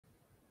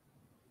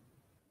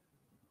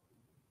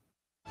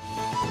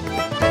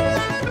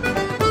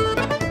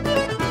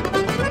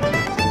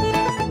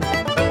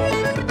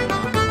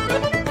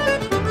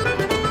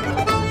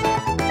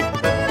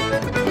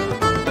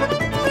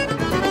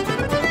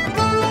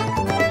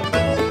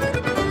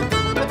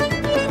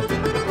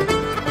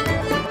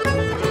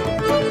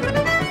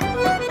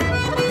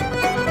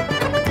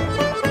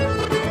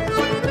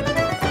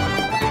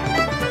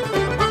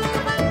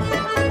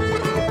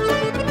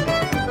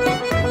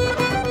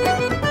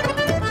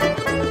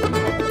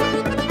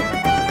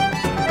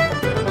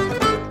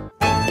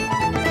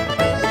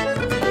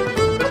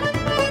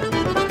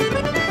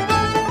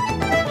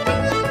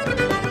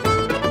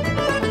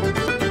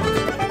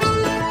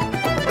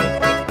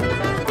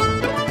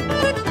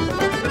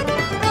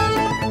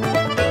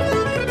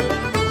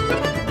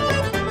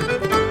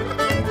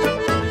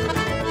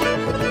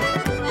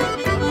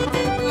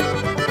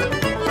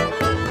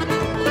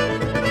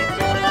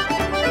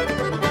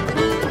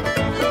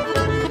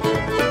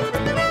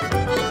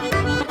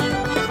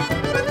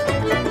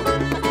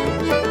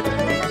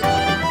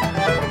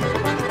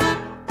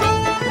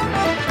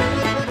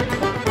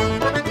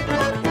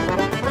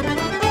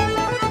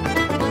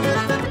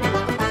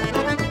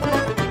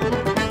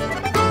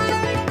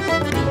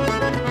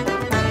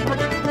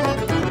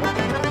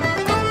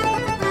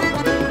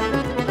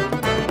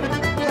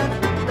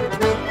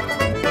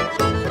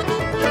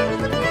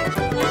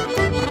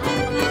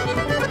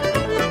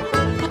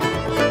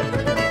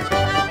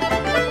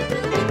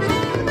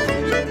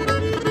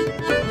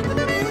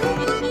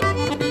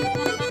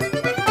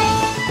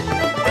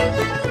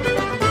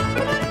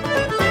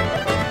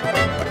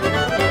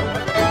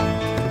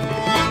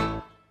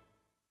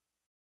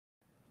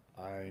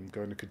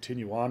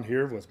continue on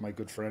here with my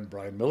good friend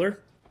Brian Miller.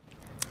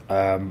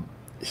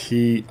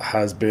 He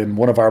has been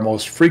one of our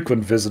most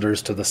frequent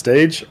visitors to the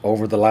stage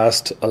over the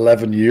last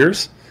 11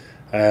 years.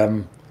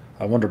 I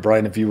wonder,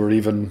 Brian, if you were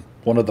even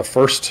one of the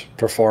first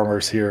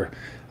performers here.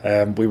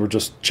 We were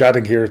just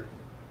chatting here,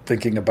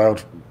 thinking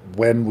about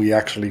when we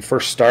actually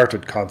first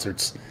started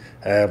concerts.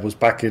 It was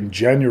back in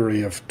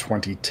January of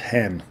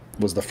 2010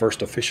 was the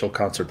first official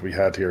concert we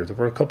had here. There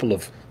were a couple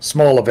of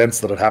small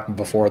events that had happened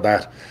before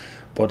that,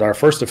 but our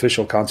first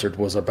official concert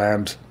was a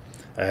band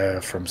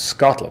from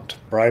Scotland.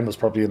 Brian was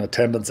probably in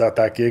attendance at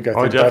that gig, I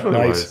think, that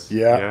night. Was.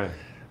 Yeah.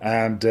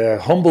 And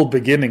humble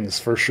beginnings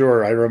for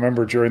sure. I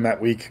remember during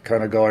that week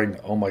kind of going,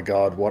 oh my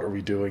God, what are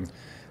we doing?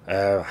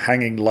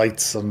 Hanging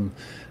lights and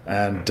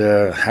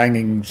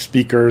hanging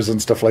speakers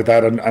and stuff like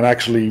that, and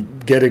actually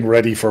getting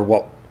ready for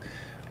what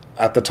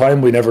at the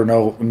time we never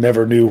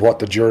knew what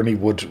the journey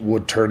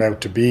would turn out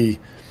to be,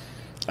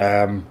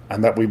 and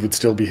that we would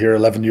still be here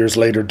 11 years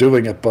later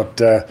doing it. But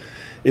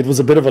it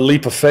was a bit of a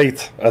leap of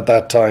faith at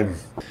that time.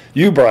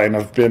 You, Brian,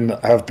 have been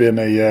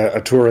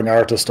a touring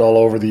artist all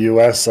over the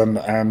US,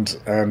 and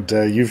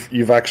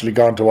you've actually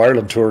gone to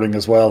Ireland touring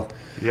as well.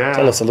 Yeah.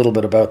 Tell us a little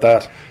bit about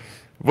that.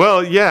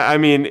 Well, yeah, I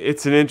mean,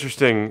 it's an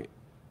interesting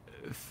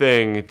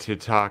thing to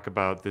talk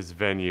about this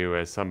venue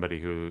as somebody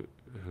who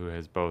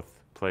has both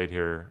played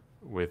here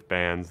with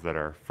bands that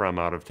are from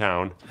out of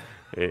town,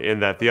 in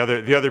that the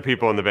other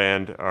people in the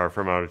band are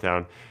from out of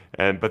town,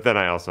 but then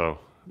I also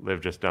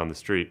live just down the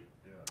street.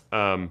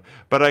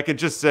 But I could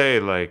just say,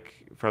 like,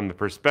 from the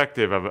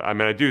perspective of, I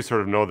mean, I do sort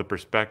of know the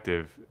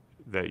perspective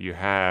that you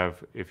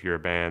have if you're a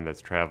band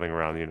that's traveling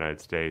around the United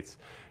States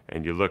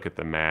and you look at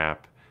the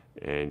map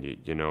and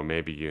you know,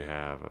 maybe you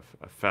have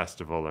a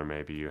festival, or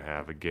maybe you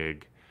have a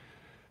gig,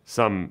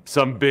 some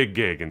big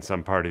gig in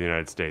some part of the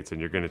United States,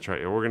 and we're going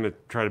to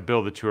try to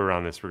build a tour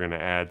around this. We're going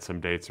to add some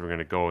dates, and we're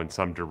going to go in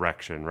some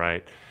direction,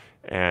 right?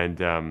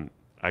 And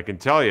I can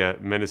tell you,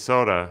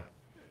 Minnesota,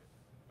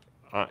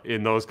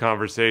 in those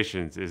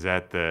conversations, is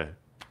at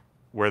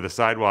where the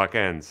sidewalk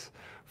ends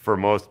for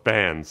most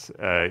bands,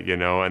 you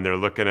know, and they're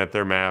looking at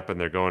their map and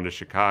they're going to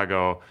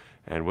Chicago,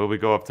 and will we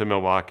go up to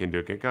Milwaukee and do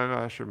a gig?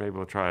 Oh, sure, maybe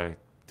we'll try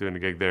doing a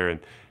gig there, and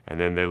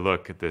then they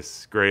look at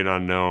this great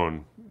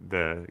unknown,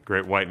 the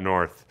great white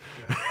north.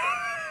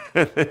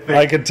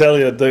 I can tell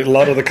you a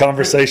lot of the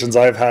conversations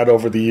I've had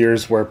over the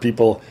years where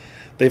people,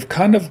 they've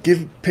kind of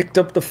picked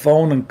up the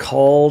phone and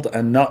called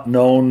and not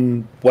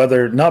known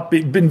whether,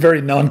 been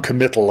very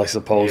non-committal, I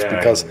suppose,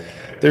 because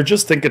they're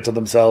just thinking to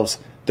themselves,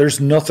 there's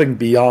nothing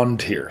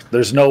beyond here.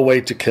 There's no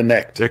way to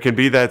connect. There can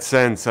be that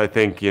sense, I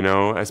think, you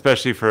know,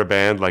 especially for a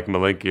band like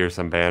Malinky or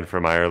some band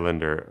from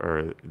Ireland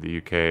or the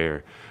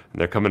UK, and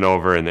they're coming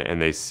over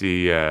and they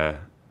see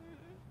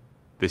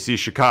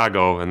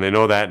Chicago and they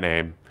know that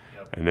name.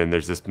 Yep. And then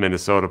there's this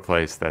Minnesota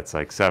place that's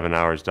like 7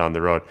 hours down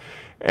the road.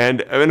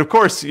 And of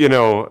course, you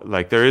know,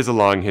 like, there is a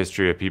long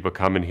history of people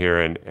coming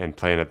here and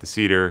playing at the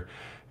Cedar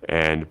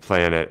and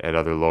playing at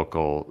other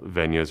local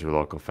venues or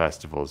local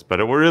festivals. But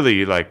it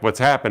really, like, what's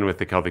happened with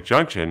the Celtic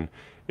Junction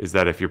is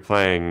that if you're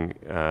playing,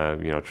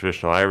 you know,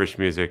 traditional Irish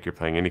music, you're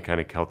playing any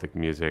kind of Celtic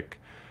music,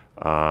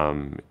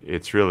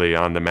 it's really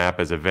on the map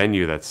as a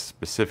venue that's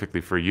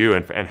specifically for you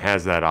and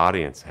has that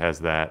audience, has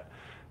that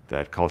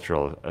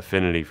cultural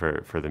affinity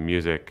for the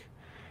music.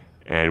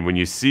 And when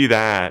you see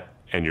that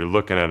and you're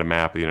looking at a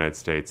map of the United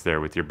States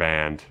there with your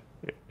band,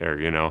 or,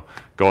 you know,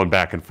 going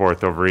back and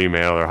forth over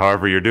email or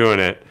however you're doing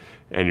it,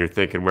 and you're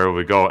thinking, where will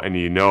we go? And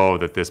you know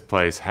that this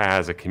place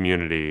has a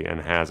community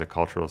and has a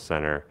cultural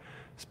center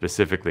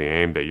specifically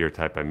aimed at your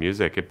type of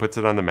music, it puts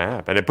it on the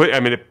map. And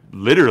it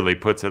literally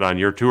puts it on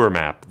your tour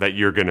map, that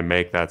you're going to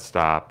make that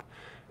stop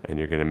and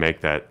you're going to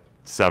make that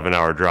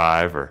 7-hour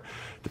drive, or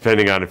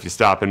depending on if you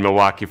stop in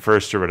Milwaukee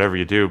first or whatever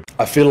you do.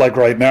 I feel like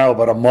right now,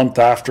 about a month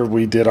after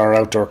we did our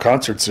outdoor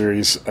concert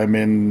series, I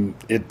mean,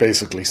 it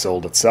basically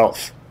sold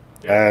itself.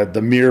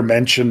 The mere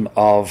mention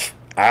of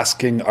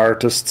asking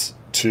artists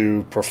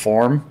to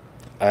perform,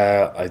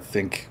 I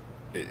think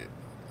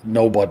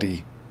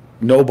nobody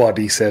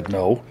said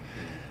no.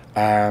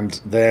 And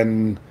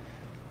then,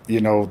 you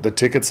know, the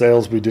ticket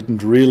sales, we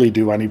didn't really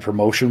do any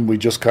promotion. We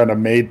just kind of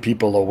made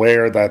people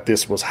aware that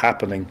this was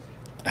happening.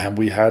 And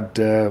we had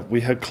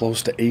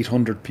close to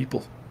 800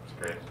 people.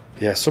 Great.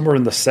 Yeah, somewhere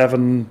in the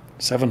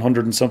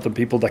 700 and something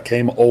people that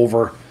came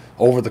over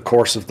the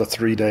course of the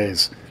 3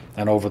 days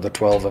and over the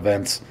 12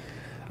 events.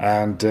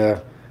 And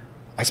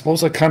I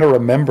suppose I kind of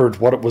remembered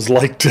what it was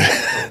like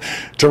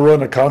to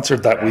run a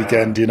concert that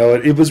weekend. You know,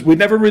 we'd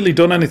never really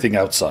done anything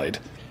outside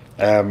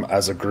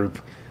as a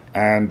group,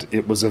 and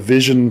it was a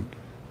vision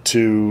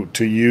to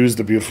use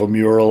the beautiful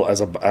mural as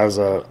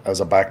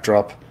a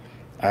backdrop.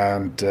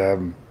 And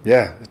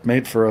yeah, it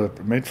made for a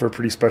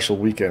pretty special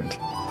weekend.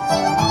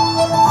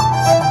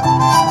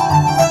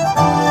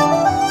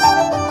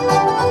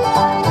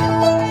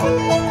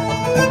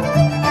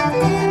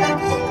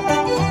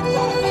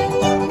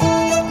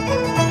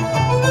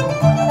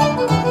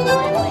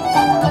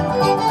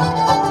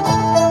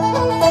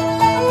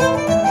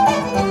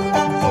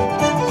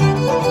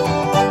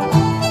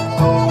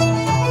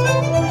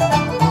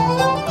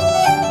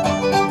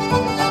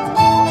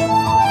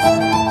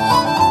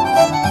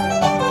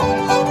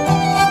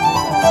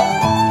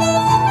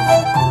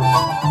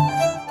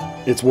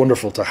 it's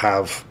wonderful to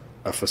have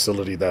a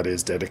facility that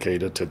is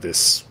dedicated to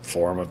this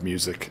form of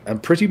music,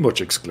 and pretty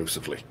much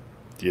exclusively.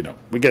 You know,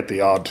 we get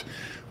the odd,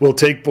 we'll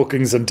take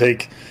bookings and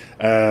take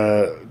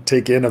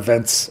in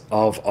events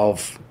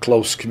of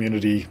close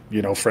community,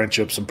 you know,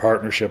 friendships and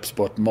partnerships,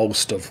 but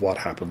most of what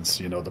happens,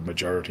 you know, the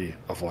majority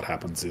of what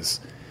happens is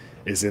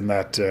in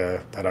that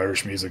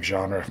Irish music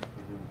genre.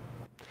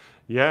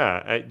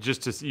 Yeah,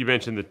 you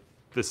mentioned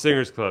the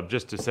Singers Club.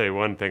 Just to say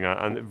one thing,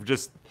 on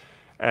just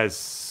as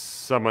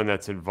someone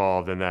that's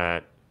involved in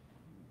that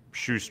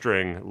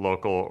shoestring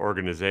local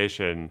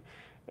organization,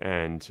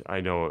 and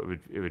I know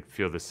it would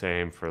feel the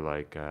same for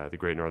like the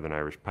Great Northern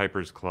Irish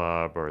Pipers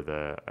Club or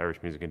the Irish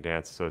Music and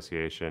Dance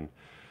Association.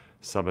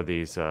 Some of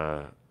these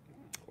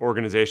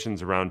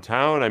organizations around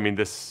town. I mean,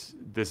 this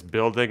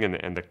building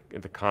and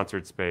the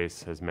concert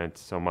space has meant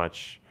so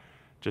much.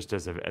 Just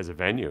as a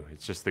venue,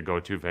 it's just the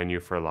go-to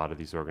venue for a lot of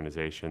these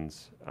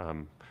organizations.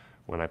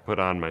 When I put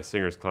on my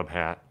Singers Club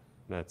hat,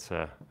 that's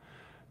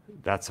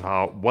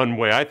how one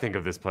way I think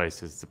of this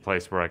place is the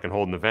place where I can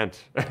hold an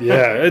event.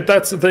 Yeah,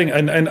 that's the thing,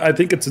 and I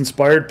think it's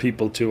inspired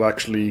people to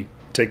actually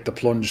take the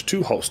plunge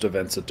to host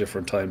events at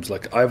different times.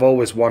 Like, I've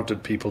always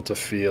wanted people to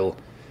feel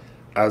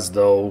as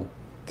though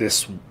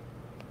this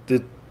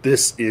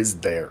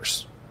is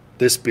theirs.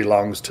 This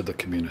belongs to the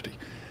community.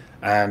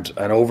 And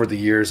over the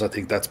years, I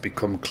think that's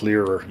become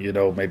clearer. You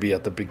know, maybe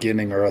at the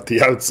beginning or at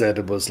the outset,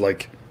 it was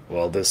like,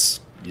 well, this,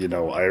 you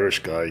know, Irish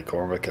guy,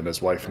 Cormac, and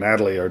his wife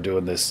Natalie are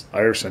doing this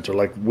Irish Centre.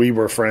 Like, we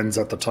were friends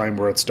at the time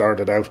where it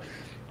started out,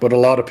 but a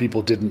lot of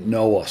people didn't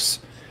know us.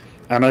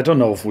 And I don't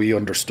know if we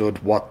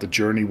understood what the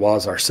journey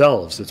was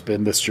ourselves. It's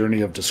been this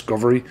journey of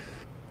discovery.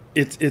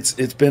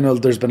 There's been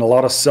a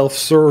lot of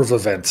self-serve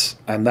events,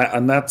 and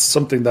that's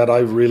something that I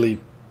really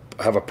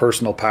have a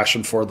personal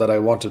passion for, that I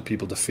wanted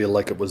people to feel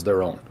like it was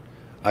their own.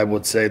 I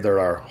would say there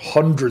are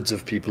hundreds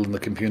of people in the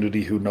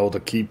community who know the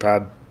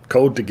keypad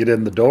code to get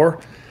in the door,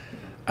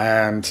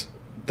 and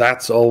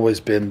that's always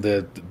been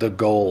the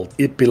goal.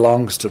 It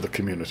belongs to the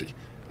community,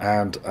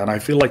 and I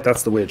feel like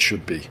that's the way it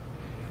should be.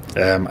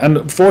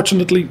 And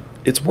fortunately,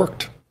 it's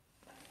worked.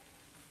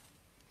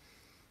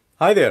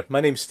 Hi there,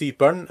 my name's Steve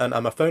Byrne, and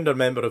I'm a founder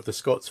member of the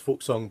Scots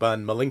folk song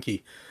band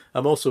Malinky.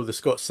 I'm also the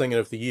Scots Singer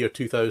of the Year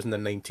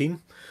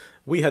 2019.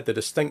 We had the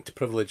distinct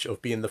privilege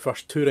of being the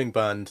first touring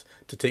band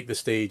to take the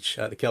stage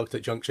at the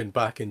Celtic Junction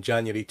back in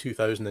January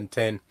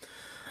 2010.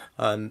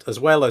 And as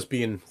well as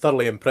being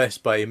thoroughly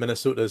impressed by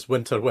Minnesota's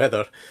winter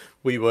weather,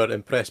 we were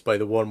impressed by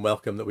the warm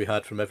welcome that we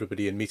had from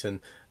everybody in meeting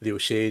the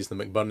O'Sheas, the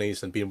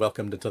McBurneys, and being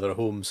welcomed into their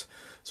homes.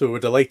 So we were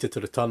delighted to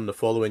return the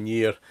following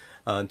year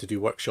and to do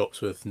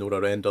workshops with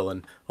Nora Rendell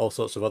and all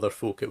sorts of other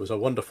folk. It was a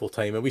wonderful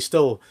time, and we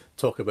still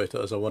talk about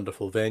it as a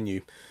wonderful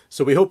venue.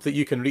 So we hope that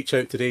you can reach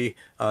out today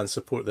and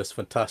support this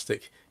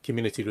fantastic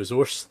community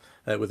resource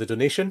with a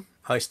donation.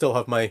 I still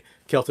have my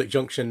Celtic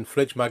Junction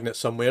fridge magnet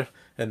somewhere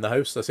in the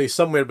house. I say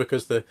somewhere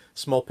because the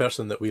small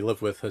person that we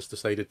live with has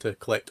decided to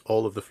collect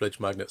all of the fridge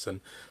magnets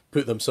and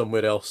put them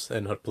somewhere else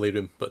in her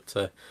playroom. But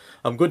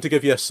I'm going to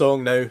give you a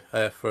song now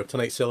for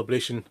tonight's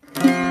celebration.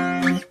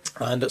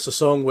 And it's a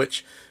song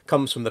which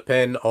comes from the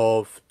pen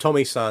of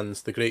Tommy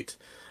Sands, the great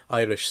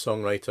Irish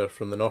songwriter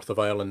from the north of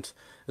Ireland.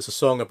 It's a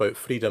song about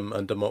freedom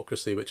and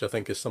democracy, which I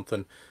think is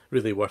something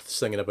really worth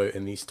singing about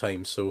in these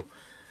times. So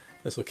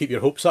this will keep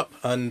your hopes up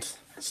and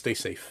stay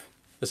safe.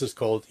 This is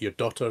called Your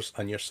Daughters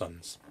and Your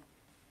Sons.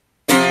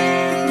 They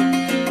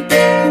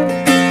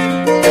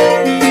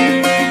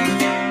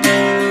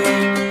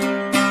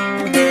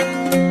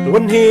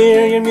wouldn't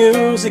hear your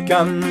music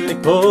and they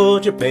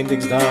pulled your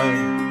paintings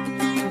down.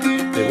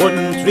 They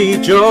wouldn't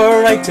read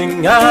your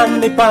writing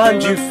and they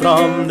banned you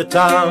from the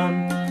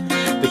town.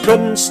 They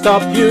couldn't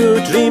stop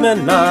you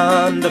dreaming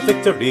and the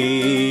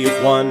victory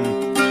you've won.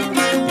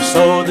 You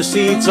sowed the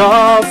seeds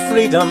of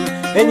freedom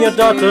in your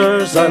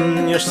daughters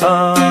and your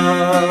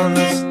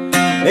sons.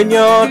 In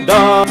your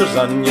daughters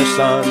and your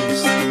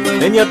sons.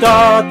 In your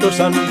daughters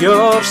and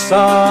your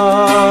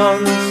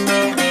sons.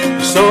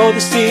 You sow the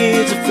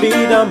seeds of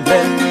freedom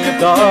in your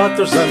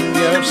daughters and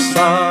your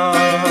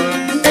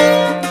sons.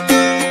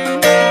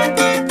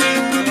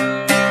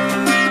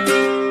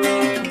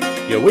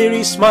 Your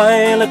weary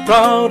smile, it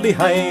proudly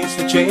hides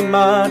the chain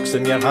marks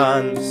in your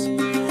hands,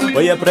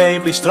 where you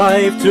bravely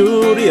strive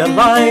to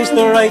realise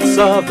the rights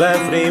of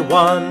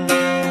everyone.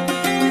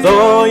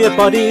 Though your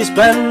body's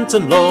bent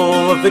and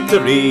low, a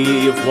victory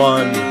you've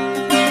won.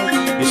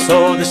 You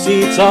sow the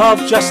seeds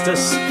of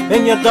justice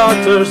in your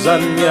daughters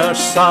and your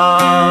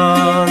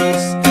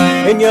sons.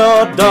 In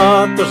your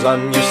daughters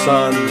and your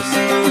sons.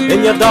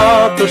 In your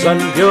daughters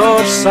and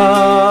your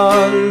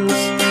sons.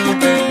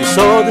 You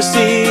sow the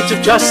seeds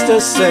of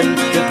justice in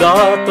your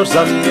daughters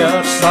and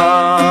your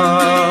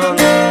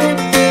sons.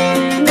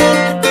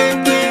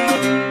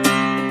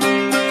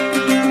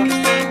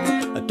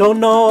 I don't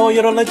know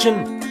your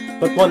religion,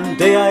 but one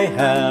day I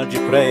heard you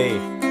pray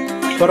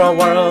for a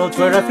world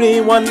where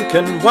everyone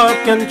can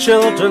work and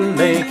children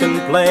they can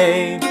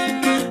play.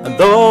 And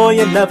though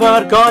you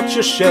never got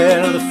your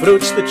share of the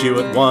fruits that you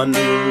had won,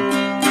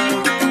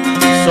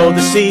 Sow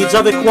the seeds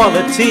of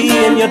equality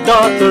in your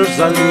daughters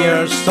and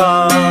your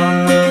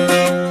sons.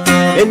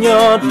 In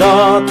your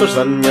daughters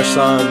and your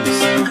sons.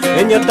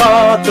 In your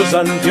daughters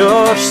and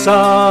your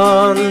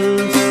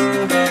sons.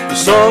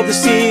 Sow the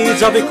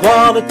seeds of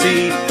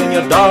equality in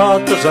your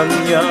daughters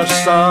and your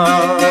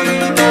sons.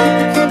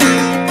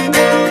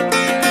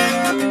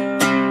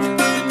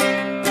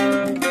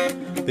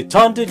 They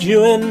taunted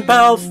you in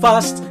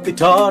Belfast, they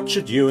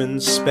tortured you in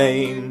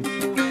Spain,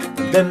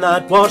 and in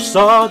that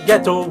Warsaw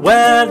ghetto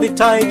where they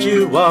tied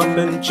you up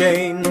in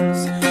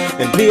chains,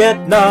 in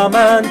Vietnam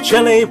and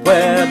Chile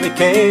where they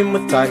came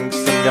with tanks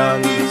and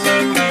guns.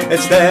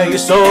 It's there you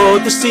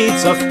sowed the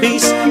seeds of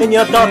peace in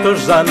your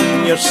daughters and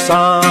your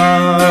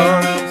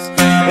sons.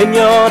 In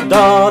your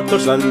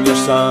daughters and your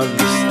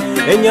sons.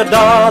 In your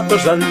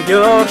daughters and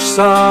your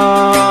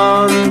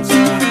sons.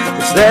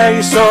 It's there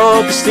you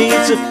sowed the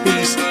seeds of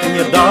peace in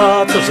your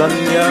daughters and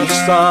your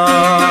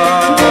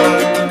sons.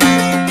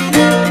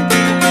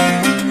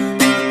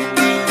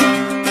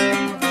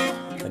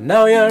 And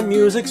now your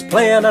music's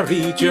playing, I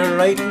read your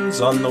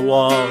writings on the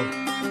wall.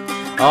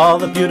 All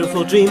the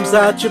beautiful dreams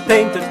that you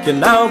painted can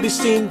now be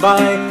seen by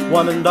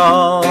one and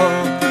all.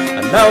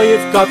 And now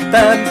you've got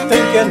them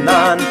thinking,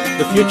 and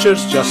the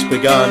future's just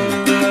begun.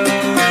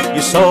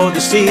 You sow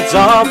the seeds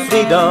of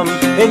freedom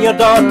in your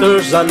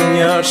daughters and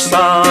your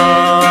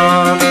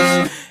sons.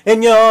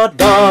 In your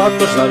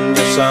daughters and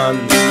your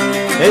sons.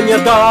 In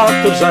your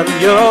daughters and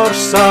your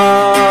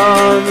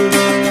sons.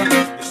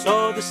 You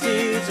sow the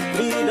seeds of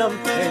freedom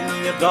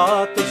in your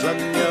daughters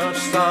and your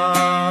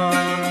sons.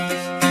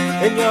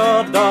 In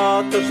your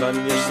daughters and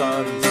your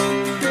sons.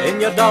 In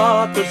your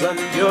daughters and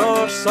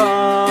your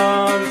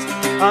sons.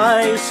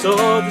 I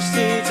sow the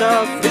seeds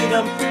of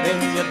freedom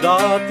in your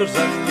daughters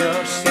and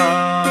your sons.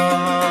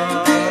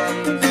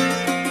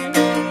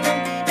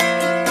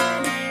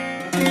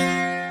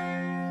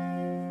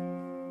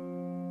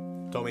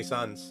 Tommy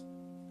Sands.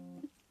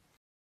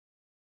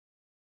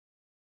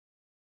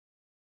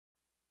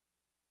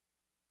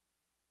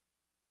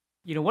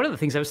 You know, one of the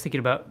things I was thinking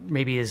about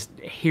maybe is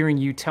hearing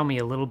you tell me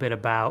a little bit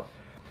about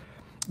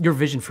your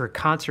vision for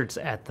concerts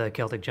at the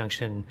Celtic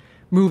Junction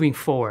moving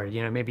forward,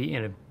 you know, maybe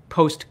in a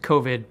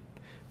post-COVID,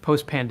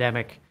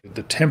 post-pandemic.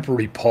 The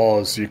temporary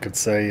pause, you could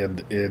say,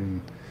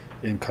 in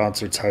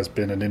concerts has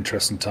been an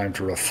interesting time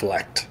to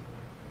reflect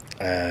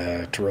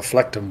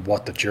on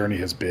what the journey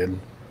has been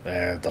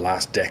the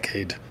last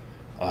decade,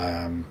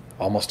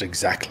 almost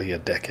exactly a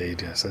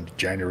decade. I said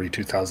January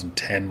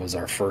 2010 was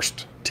our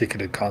first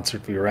ticketed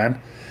concert we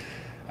ran,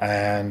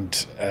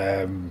 and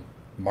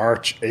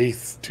March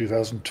 8th,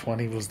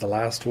 2020 was the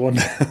last one.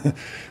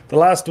 The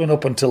last one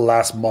up until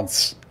last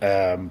month's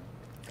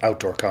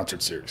outdoor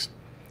concert series.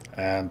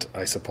 And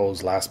I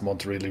suppose last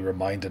month really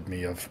reminded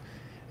me of,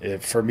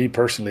 for me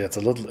personally, it's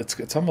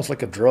almost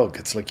like a drug.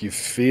 It's like you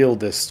feel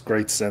this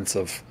great sense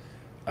of,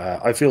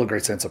 I feel a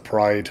great sense of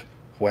pride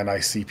when I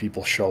see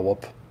people show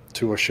up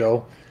to a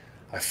show.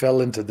 I fell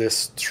into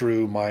this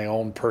through my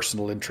own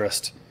personal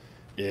interest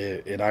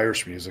in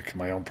Irish music,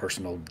 my own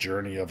personal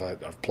journey of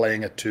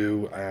playing it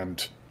too,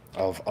 and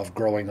of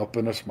growing up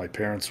in it. My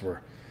parents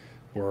were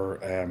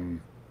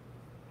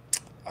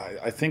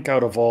I think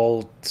out of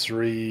all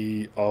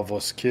three of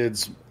us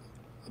kids,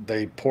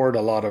 they poured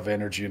a lot of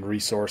energy and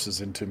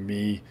resources into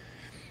me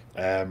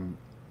and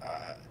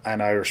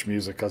Irish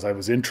music, because I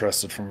was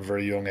interested from a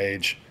very young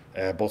age.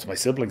 Both my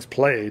siblings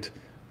played,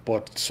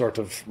 but sort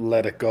of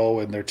let it go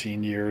in their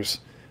teen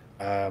years,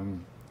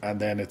 and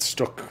then it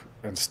stuck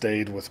and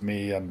stayed with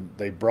me, and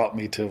they brought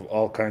me to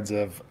all kinds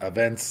of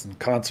events and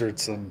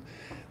concerts, and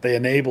they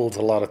enabled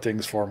a lot of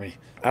things for me.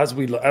 As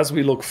we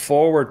look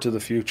forward to the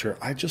future,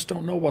 I just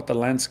don't know what the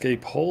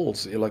landscape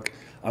holds. Like,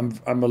 I'm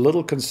a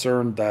little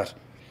concerned that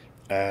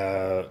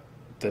the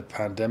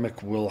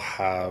pandemic will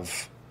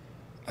have,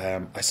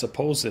 I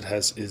suppose it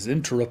is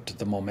interrupted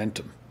the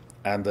momentum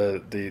and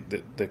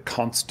the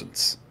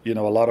constants. You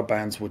know, a lot of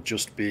bands would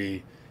just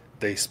be,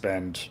 they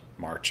spend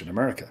March in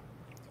America,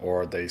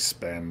 or they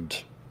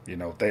spend, you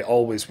know, they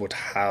always would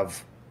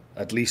have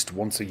at least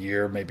once a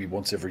year, maybe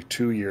once every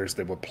 2 years,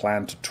 they would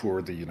plan to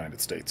tour the United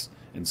States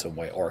in some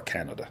way, or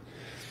Canada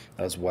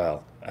as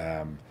well.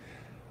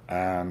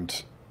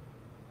 And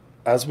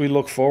as we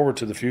look forward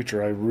to the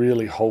future, I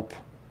really hope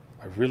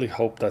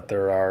that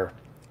there are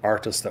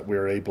artists that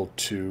we're able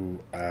to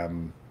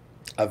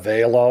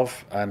avail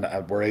of, and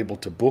we're able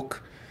to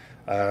book.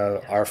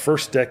 Our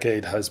first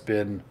decade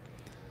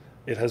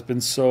we've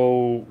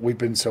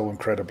been so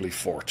incredibly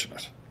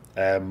fortunate.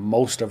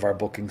 Most of our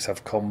bookings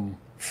have come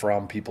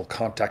from people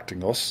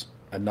contacting us,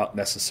 and not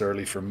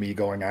necessarily from me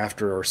going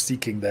after or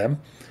seeking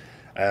them,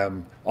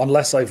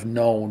 unless I've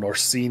known or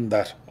seen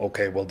that,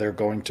 okay, well, they're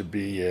going to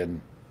be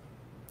in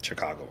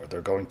Chicago, or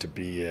they're going to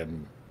be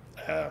in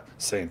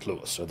St.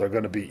 Louis, or they're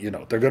going to be, you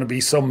know, they're going to be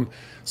some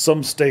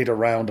state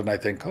around, and I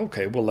think,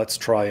 okay, well, let's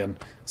try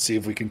and see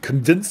if we can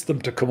convince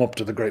them to come up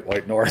to the Great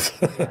White North.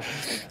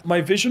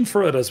 My vision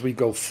for it as we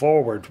go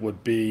forward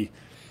would be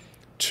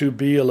to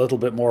be a little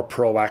bit more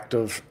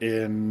proactive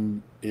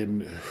in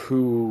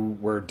who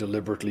we're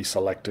deliberately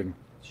selecting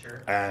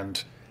Sure.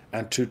 and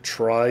to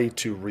try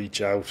to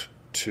reach out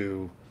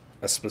to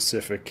a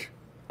specific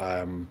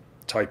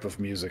type of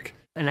music.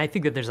 And I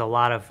think that there's a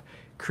lot of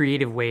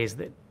creative ways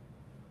that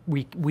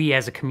we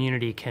as a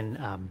community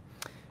can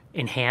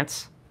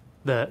enhance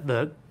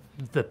the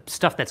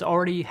stuff that's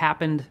already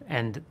happened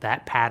and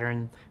that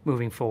pattern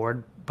moving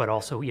forward, but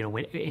also, you know,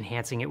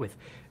 enhancing it with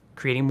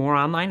creating more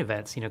online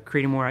events, you know,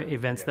 creating more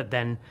events that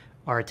then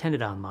are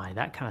attended online,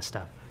 that kind of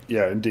stuff.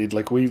 Yeah, indeed.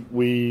 Like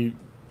we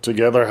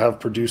together have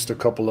produced a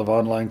couple of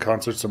online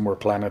concerts, and we're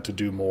planning to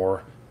do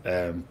more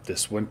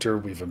this winter.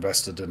 We've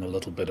invested in a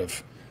little bit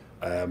of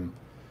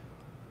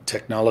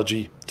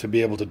technology to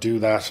be able to do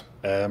that,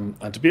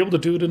 and to be able to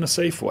do it in a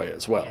safe way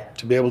as well,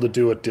 to be able to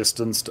do it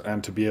distanced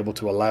and to be able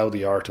to allow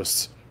the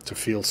artists to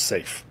feel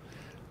safe.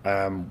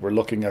 We're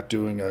looking at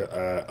doing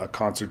a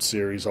concert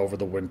series over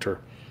the winter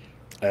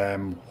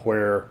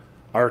where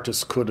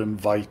artists could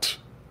invite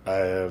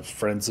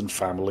friends and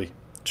family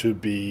to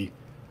be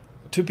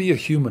a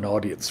human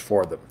audience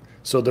for them.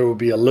 So there will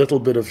be a little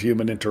bit of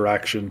human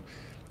interaction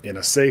in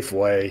a safe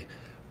way,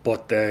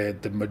 but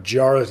the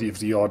majority of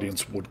the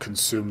audience would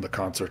consume the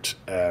concert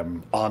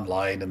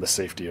online in the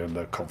safety and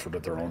the comfort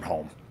of their own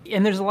home.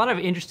 And there's a lot of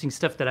interesting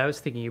stuff that I was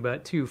thinking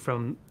about too,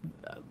 from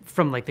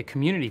like the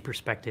community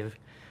perspective.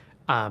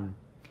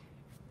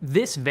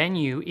 This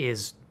venue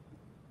is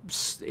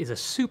a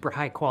super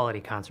high quality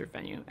concert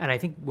venue, and I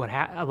think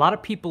a lot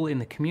of people in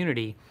the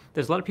community,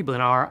 there's a lot of people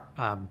in our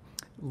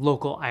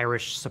local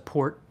Irish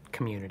support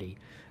community,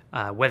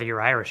 whether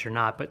you're Irish or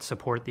not, but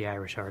support the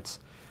Irish arts,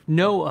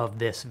 know of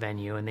this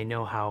venue and they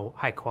know how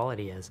high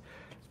quality it is.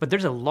 But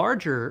there's a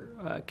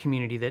larger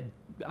community that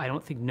I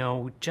don't think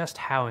know just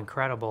how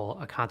incredible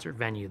a concert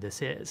venue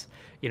this is.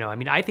 You know, I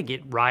mean, I think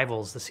it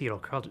rivals the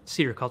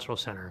Cedar Cultural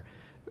Center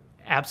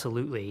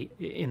absolutely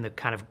in the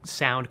kind of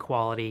sound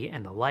quality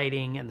and the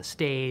lighting and the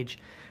stage.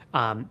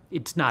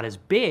 It's not as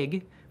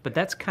big, but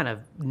that's kind of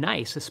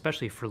nice,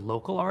 especially for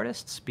local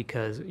artists,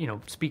 because, you know,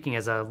 speaking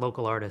as a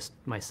local artist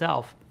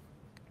myself,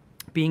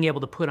 being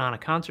able to put on a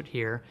concert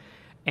here,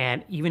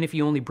 and even if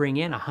you only bring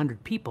in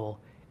 100 people,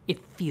 it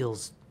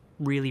feels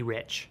really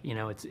rich. You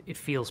know, it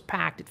feels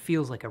packed. It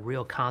feels like a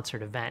real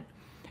concert event.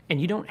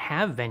 And you don't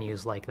have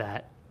venues like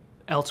that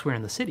elsewhere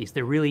in the cities.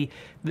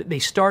 They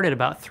start at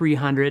about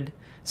 300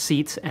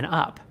 seats and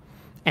up,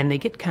 and they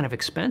get kind of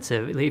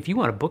expensive. If you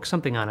want to book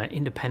something on an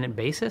independent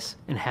basis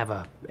and have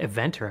an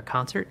event or a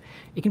concert,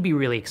 it can be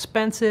really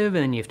expensive,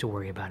 and then you have to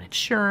worry about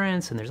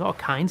insurance, and there's all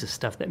kinds of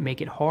stuff that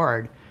make it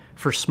hard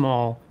for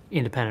small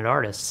independent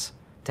artists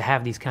to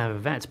have these kind of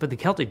events. But the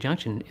Celtic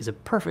Junction is a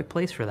perfect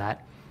place for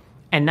that.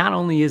 And not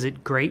only is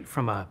it great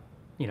from a,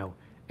 you know,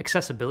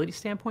 accessibility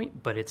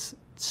standpoint, but it's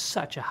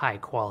such a high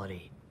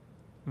quality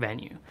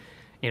venue.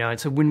 You know, and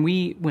so when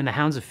the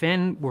Hounds of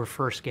Finn were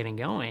first getting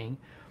going,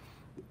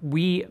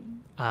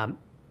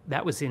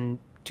 that was in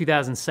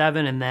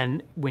 2007, and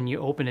then when you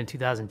opened in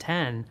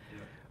 2010,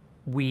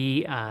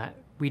 we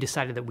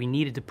decided that we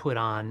needed to put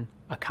on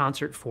a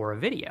concert for a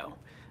video,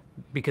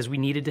 because we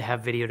needed to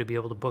have video to be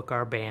able to book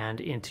our band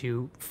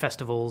into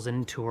festivals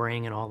and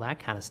touring and all that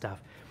kind of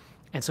stuff.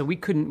 And so we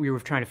were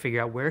trying to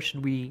figure out where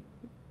should we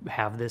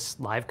have this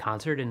live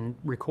concert and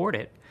record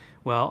it.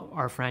 Well,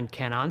 our friend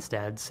Ken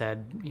Onstad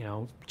said, you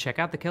know, check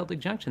out the Celtic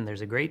Junction.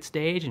 There's a great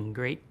stage and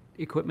great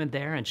equipment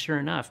there. And sure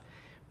enough,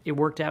 it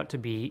worked out to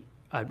be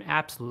an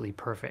absolutely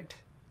perfect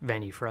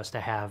venue for us to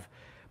have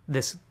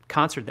this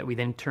concert that we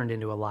then turned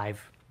into a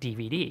live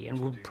DVD. And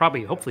we'll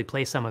probably, hopefully,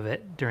 play some of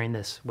it during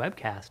this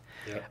webcast.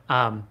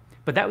 Yeah.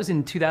 But that was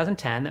in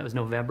 2010. That was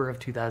November of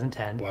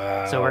 2010.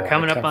 Wow. So we're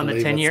coming up on the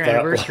 10-year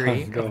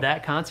anniversary of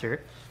that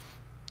concert.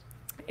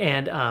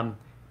 And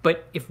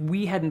but if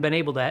we hadn't been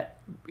able to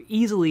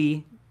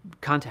easily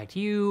contact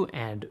you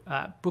and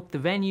book the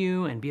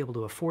venue and be able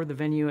to afford the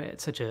venue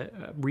at such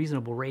a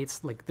reasonable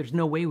rates, like there's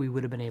no way we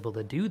would have been able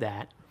to do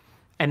that.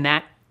 And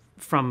that,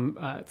 from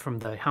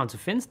the Hounds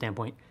of Finn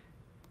standpoint,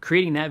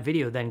 creating that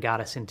video then got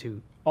us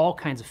into all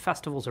kinds of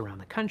festivals around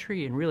the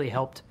country and really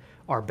helped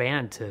our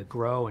band to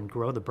grow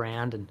the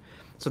brand. And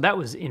so that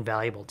was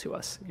invaluable to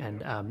us.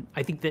 And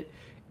I think that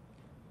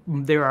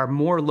there are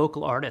more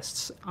local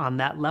artists on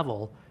that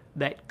level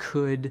that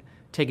could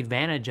take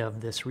advantage of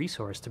this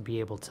resource to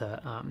be able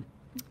to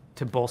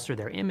bolster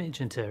their image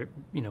and to,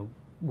 you know,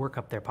 work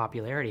up their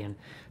popularity. And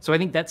so I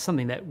think that's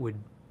something that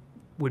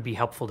would be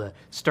helpful to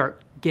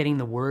start getting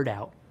the word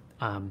out.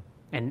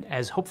 And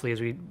hopefully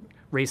as we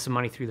raise some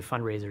money through the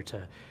fundraiser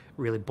to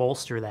really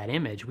bolster that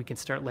image, we can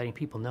start letting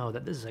people know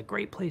that this is a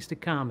great place to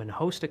come and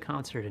host a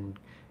concert and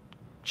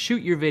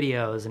shoot your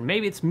videos. And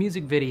maybe it's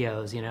music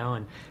videos, you know,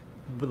 and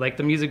like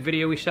the music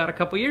video we shot a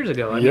couple years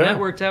ago. I mean, that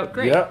worked out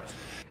great. Yeah.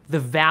 The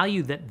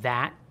value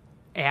that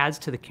adds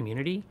to the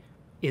community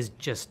is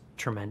just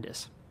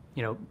tremendous.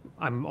 You know,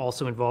 I'm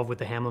also involved with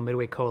the Hamlin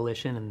Midway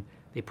Coalition, and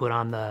they put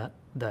on the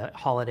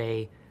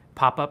holiday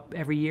pop-up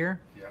every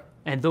year. Yeah.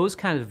 And those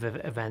kinds of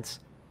events,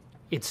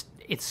 it's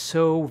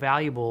so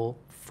valuable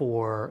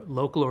for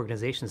local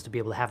organizations to be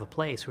able to have a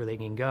place where they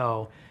can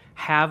go,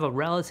 have a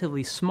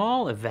relatively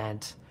small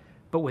event,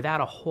 but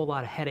without a whole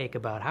lot of headache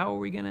about how are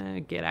we going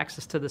to get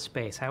access to the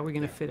space? How are we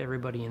going to fit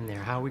everybody in there?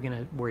 How are we going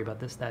to worry about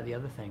this, that, the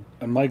other thing?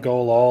 And my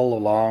goal all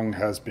along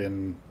has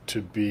been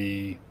to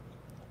be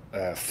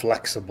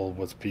flexible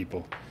with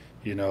people.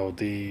 You know,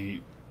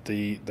 the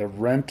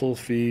rental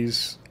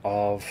fees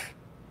of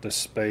the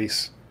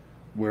space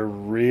were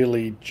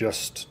really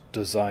just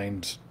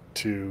designed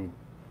to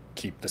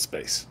keep the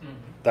space. Mm-hmm.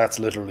 That's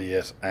literally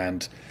it.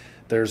 And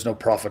there's no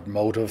profit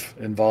motive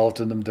involved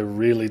in them.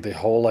 The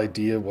whole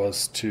idea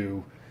was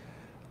to,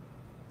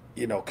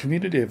 you know,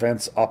 community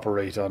events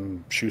operate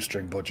on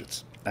shoestring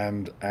budgets,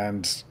 and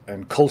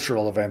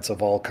cultural events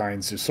of all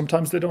kinds.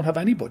 Sometimes they don't have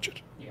any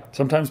budget. Yeah.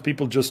 Sometimes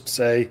people just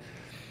say,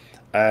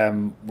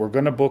 we're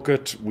going to book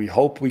it. We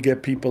hope we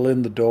get people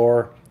in the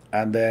door,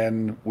 and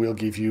then we'll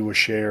give you a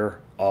share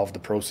of the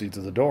proceeds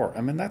of the door.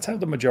 I mean, that's how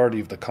the majority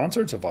of the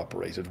concerts have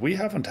operated. We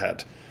haven't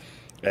had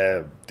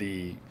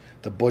the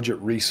budget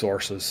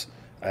resources,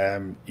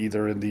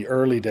 either in the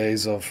early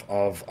days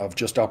of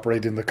just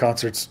operating the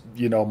concerts,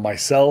 you know,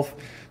 myself,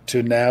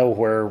 to now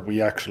where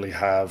we actually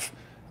have,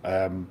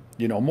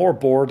 you know, more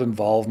board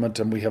involvement,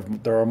 and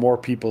there are more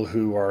people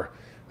who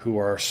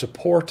are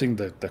supporting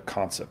the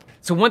concept.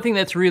 So one thing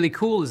that's really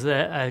cool is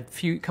that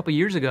a couple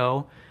years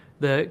ago,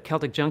 the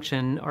Celtic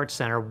Junction Arts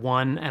Center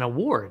won an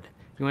award.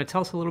 You want to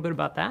tell us a little bit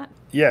about that?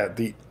 Yeah,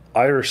 the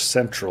Irish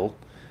Central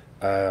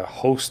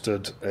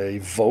hosted a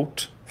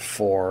vote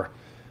for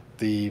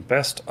the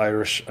Best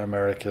Irish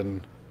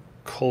American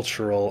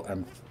Cultural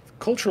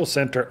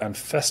Centre and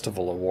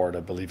Festival Award, I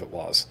believe it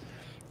was.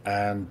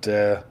 And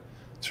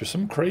through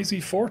some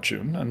crazy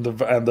fortune, and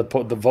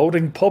the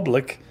voting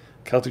public,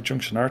 Celtic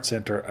Junction Arts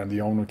Centre and the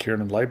Owen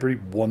McKiernan Library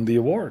won the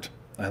award.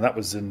 And that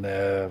was in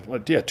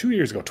 2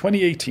 years ago,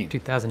 2018.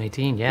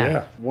 2018, yeah.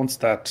 Yeah, once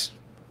that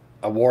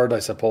award, I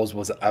suppose,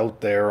 was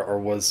out there, or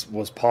was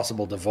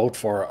possible to vote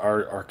for,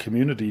 our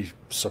community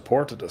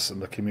supported us,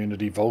 and the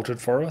community voted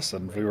for us,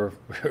 and we were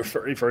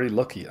very, very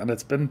lucky. And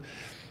it's been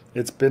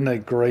a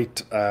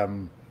great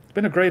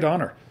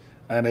honor,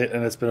 and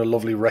it's been a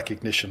lovely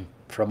recognition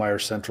from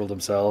Irish Central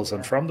themselves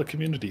and from the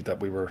community that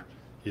we were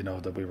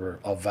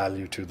of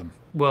value to them.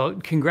 Well,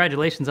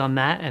 congratulations on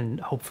that, and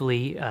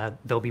hopefully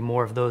there'll be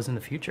more of those in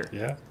the future.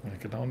 Yeah, I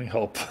can only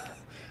hope.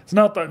 It's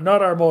not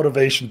our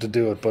motivation to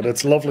do it, but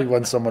it's lovely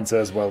when someone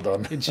says, well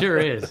done. It sure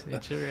is.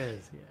 It sure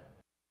is, yeah.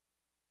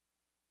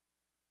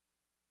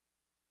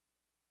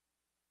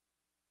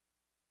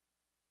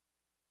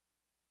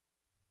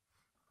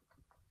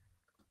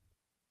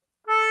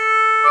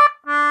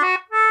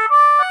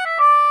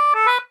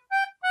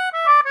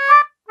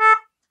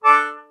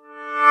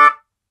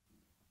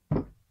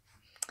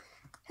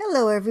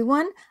 Hello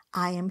everyone,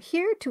 I am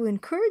here to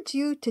encourage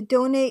you to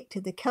donate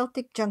to the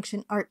Celtic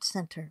Junction Arts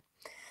Center.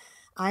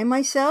 I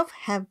myself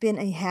have been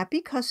a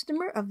happy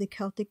customer of the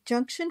Celtic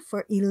Junction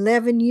for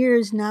 11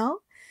 years now,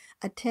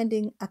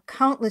 attending a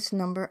countless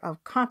number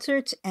of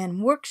concerts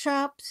and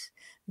workshops,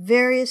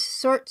 various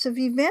sorts of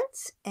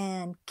events,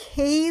 and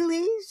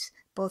ceilidhs,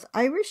 both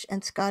Irish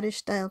and Scottish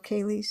style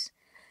ceilidhs.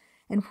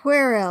 And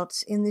where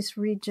else in this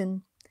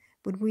region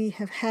would we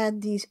have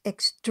had these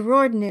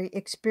extraordinary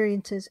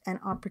experiences and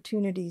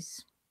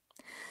opportunities?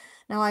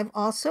 Now, I've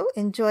also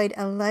enjoyed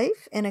a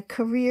life and a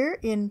career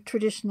in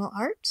traditional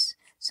arts,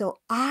 so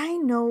I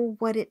know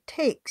what it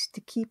takes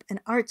to keep an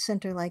art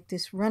center like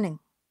this running.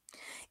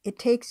 It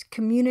takes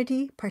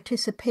community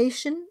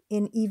participation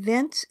in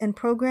events and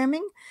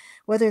programming,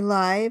 whether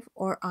live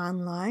or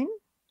online.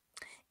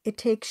 It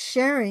takes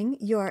sharing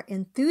your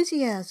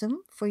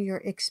enthusiasm for your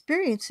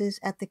experiences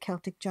at the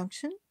Celtic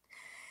Junction.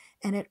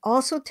 And it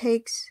also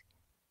takes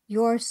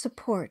your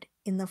support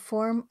in the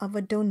form of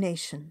a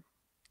donation.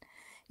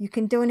 You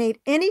can donate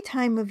any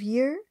time of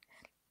year,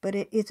 but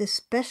it is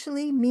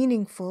especially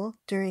meaningful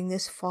during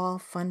this fall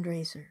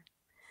fundraiser.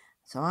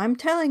 So I'm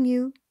telling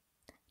you,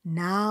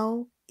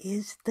 now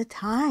is the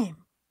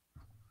time.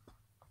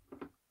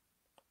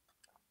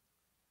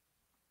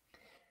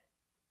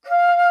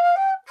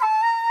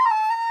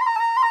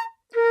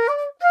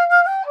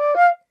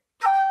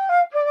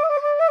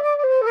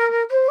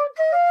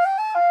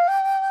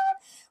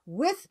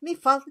 With me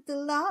followed the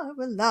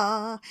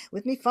la-ra-la,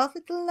 with me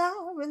followed the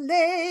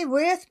la-ra-lay,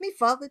 with me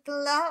followed the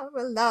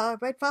la-ra-la,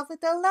 right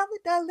followed the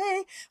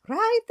la-la-da-lay,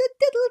 right the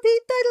diddle-dee,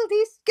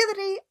 diddle-dee,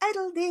 skittle-dee,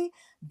 idle-dee,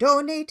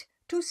 donate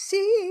to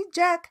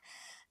CJAC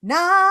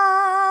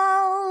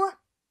now.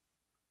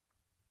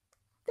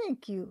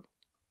 Thank you.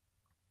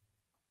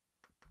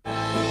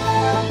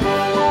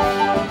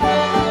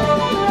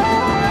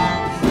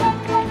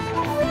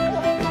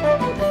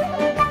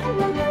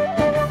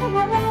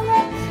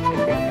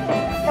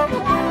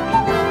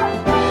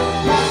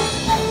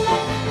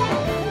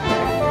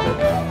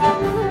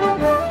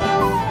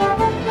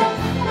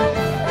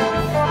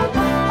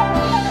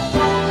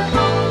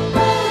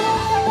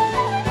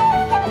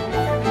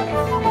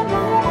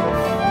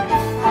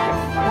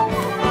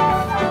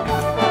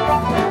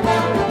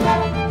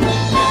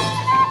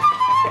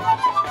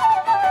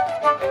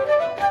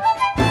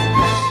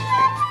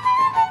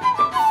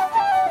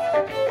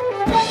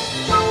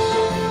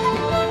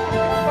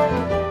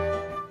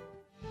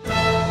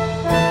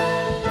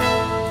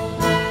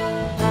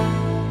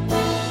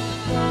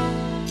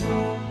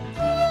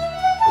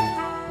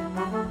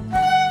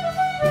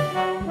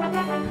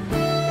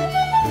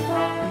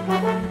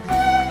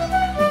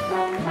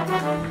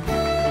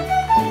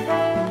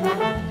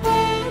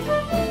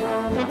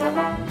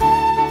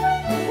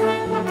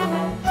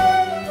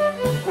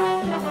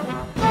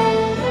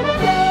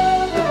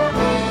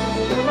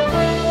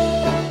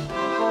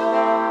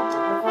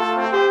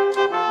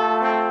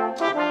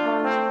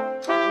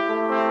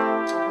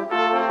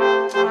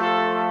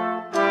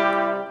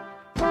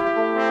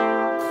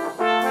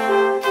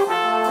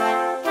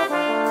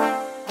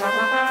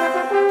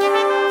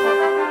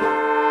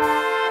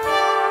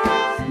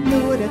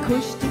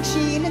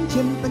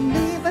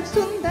 Chimpanzee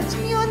Sunda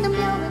Smion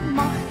Melon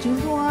Mach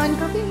Juan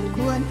Kabin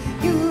Kwan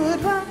You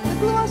rock the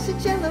glossy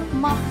chill of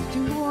Mach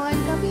Juan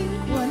Kabin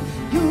Kwan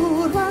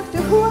You rock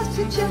the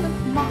glossy chill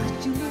of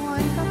Mach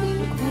Juan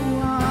Kabin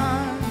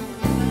Kwan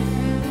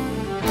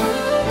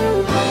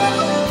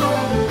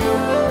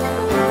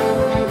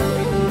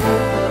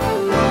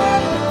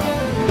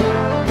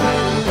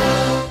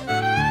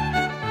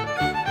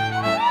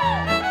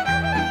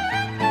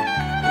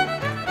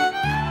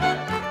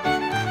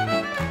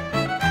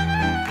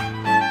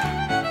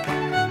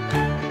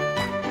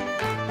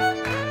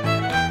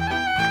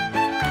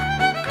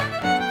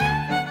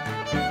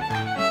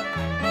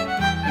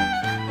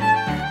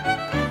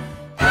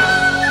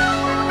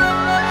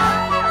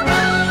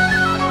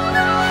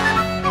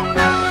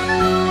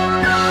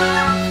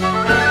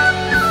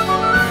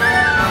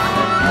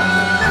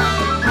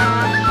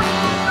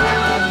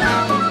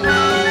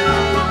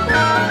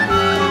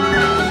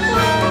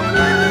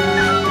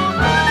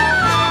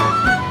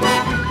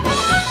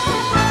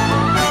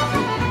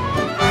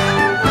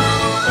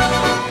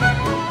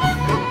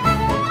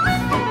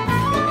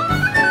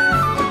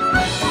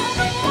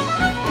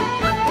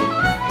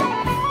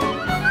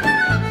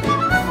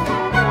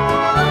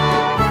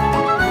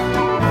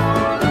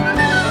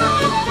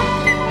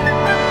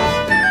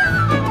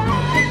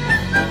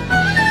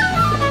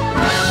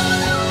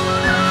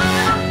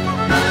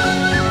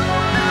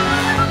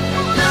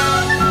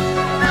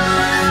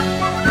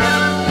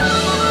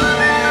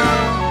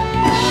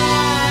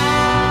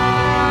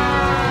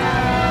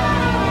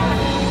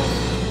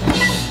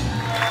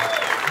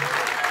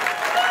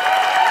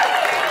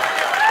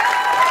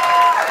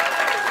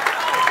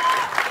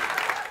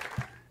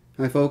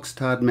Hi folks,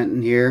 Todd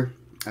Minton here.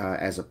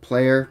 As a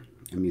player,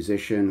 a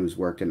musician who's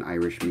worked in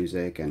Irish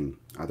music and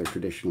other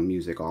traditional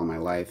music all my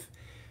life,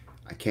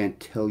 I can't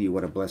tell you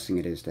what a blessing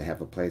it is to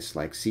have a place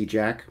like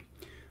CJAC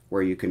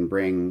where you can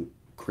bring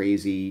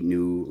crazy,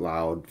 new,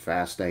 loud,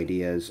 fast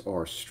ideas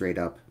or straight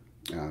up,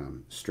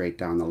 straight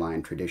down the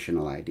line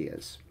traditional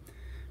ideas.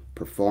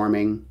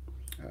 Performing,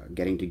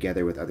 getting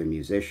together with other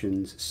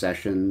musicians,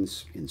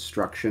 sessions,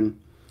 instruction.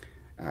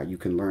 You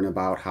can learn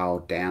about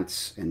how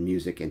dance and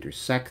music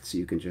intersect.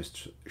 You can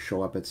just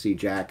show up at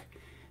CJAC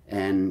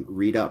and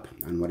read up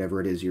on whatever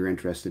it is you're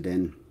interested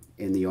in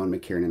the Owen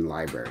McKiernan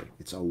Library.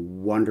 It's a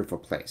wonderful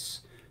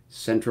place.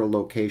 Central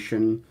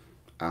location.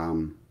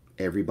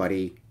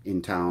 Everybody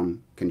in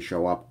town can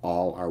show up.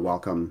 All are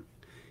welcome.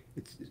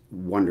 It's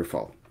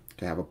wonderful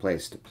to have a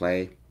place to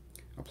play,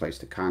 a place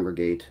to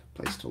congregate,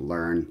 a place to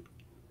learn.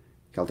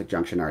 Celtic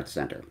Junction Arts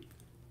Center.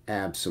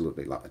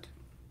 Absolutely love it.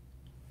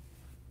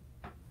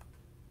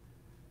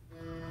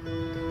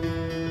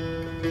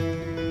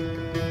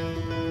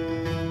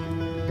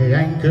 The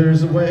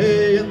anchor's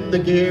away and the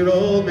gear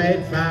all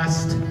made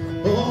fast.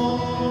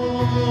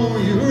 Oh,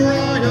 you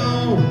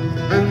royal!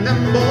 And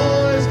them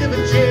boys give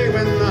a cheer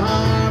when the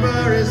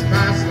harbour is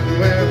past and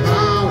we're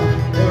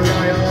bound for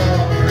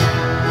Royal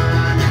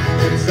Grand.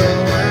 It's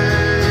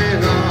away,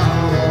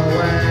 all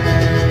away.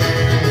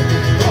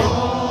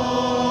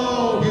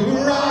 Oh, you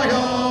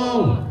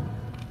royal!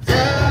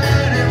 Tell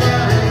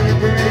anyone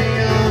bring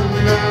on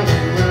down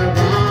and we're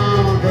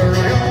bound for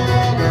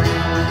Royal Grand.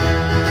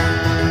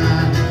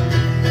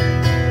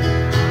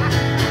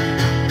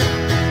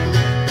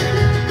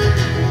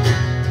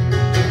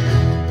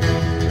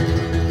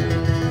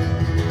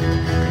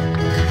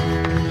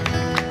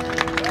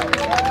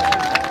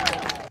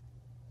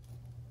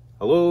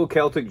 Hello,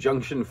 Celtic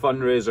Junction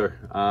Fundraiser,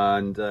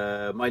 and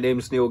my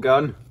name's Neil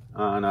Gunn,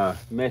 and a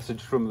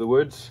message from the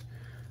woods.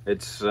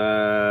 It's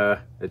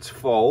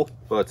fall,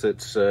 but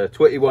it's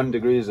 21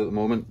 degrees at the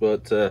moment,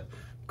 but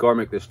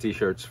Cormac, this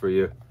t-shirt's for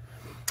you.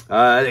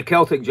 The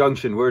Celtic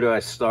Junction, where do I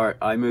start?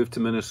 I moved to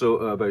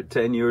Minnesota about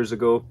 10 years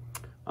ago,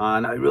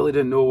 and I really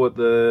didn't know what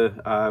the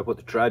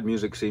trad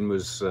music scene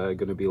was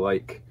going to be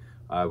like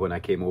when I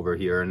came over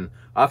here. And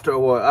after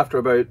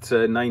about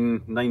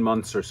nine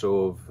months or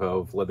so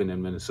of living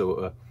in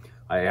Minnesota,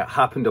 I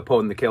happened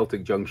upon the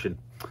Celtic Junction.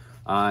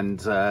 And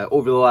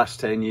over the last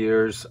 10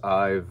 years,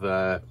 I've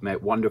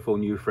met wonderful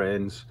new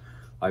friends.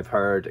 I've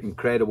heard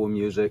incredible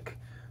music.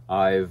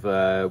 I've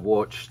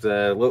watched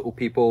little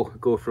people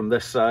go from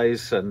this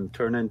size and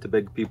turn into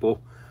big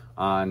people,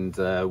 and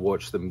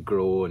watched them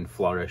grow and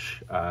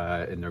flourish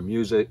in their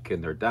music,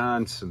 in their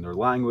dance, in their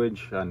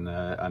language, and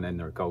in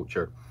their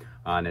culture.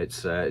 And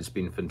it's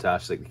been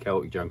fantastic. The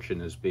Celtic Junction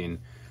has been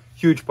a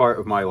huge part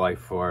of my life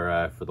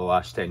for the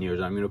last 10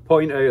 years. I'm going to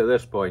point out at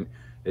this point,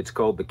 it's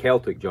called the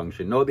Celtic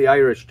Junction, not the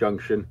Irish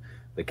Junction,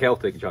 the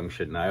Celtic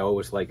Junction. I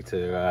always like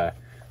to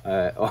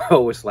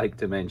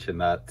mention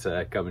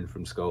that coming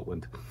from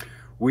Scotland.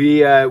 We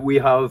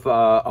have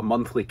a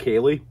monthly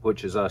ceilidh,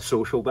 which is a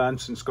social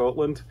dance in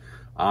Scotland,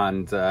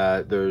 and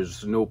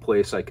there's no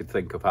place I could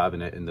think of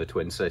having it in the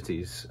Twin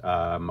Cities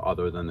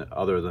other than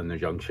the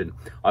Junction.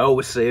 I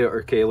always say at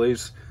our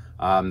ceilidhs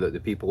that the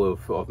people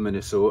of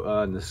Minnesota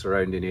and the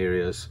surrounding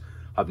areas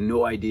have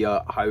no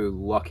idea how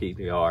lucky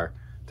they are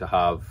to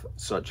have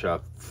such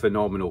a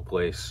phenomenal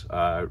place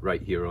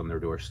right here on their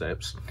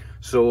doorsteps.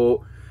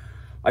 So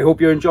I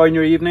hope you're enjoying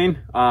your evening,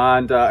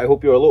 and I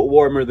hope you're a little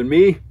warmer than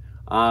me,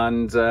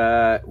 and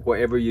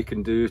whatever you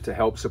can do to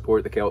help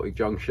support the Celtic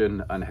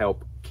Junction and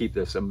help keep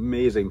this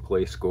amazing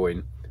place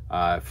going,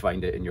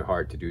 find it in your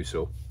heart to do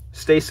so.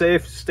 Stay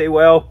safe, stay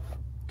well.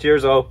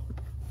 Cheers all.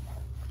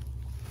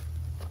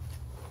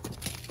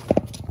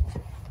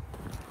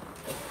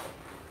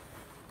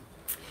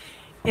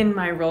 In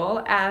my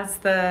role as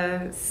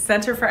the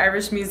Centre for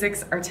Irish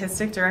Music's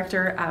Artistic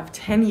Director of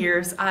 10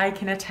 years, I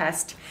can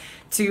attest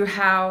to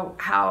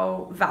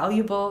how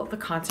valuable the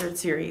concert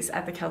series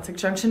at the Celtic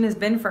Junction has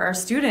been for our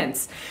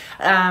students.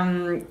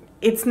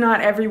 It's not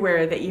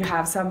everywhere that you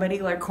have somebody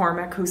like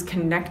Cormac who's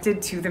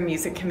connected to the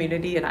music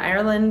community in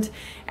Ireland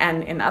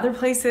and in other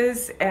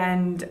places,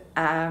 and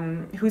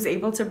who's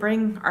able to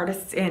bring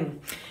artists in.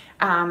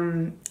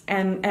 And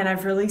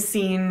I've really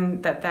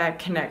seen that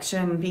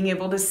connection, being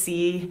able to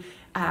see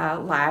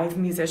live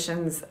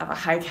musicians of a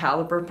high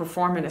caliber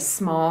perform in a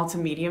small to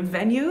medium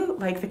venue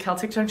like the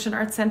Celtic Junction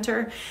Arts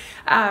Centre.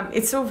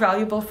 It's so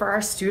valuable for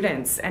our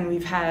students, and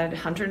we've had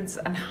hundreds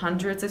and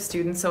hundreds of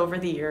students over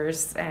the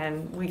years,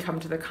 and we come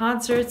to the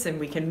concerts and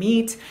we can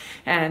meet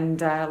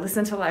and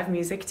listen to live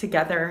music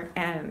together,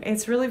 and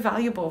it's really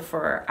valuable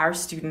for our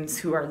students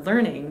who are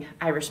learning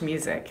Irish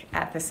music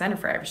at the Centre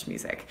for Irish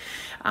Music.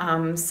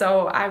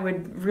 So I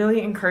would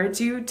really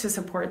encourage you to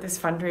support this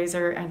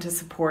fundraiser and to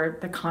support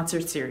the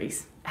concert series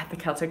at the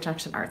Celtic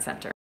Junction Arts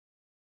Centre.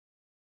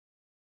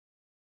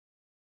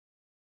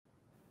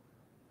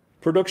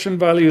 Production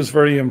value is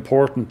very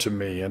important to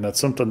me, and it's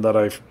something that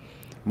I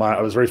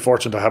was very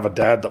fortunate to have a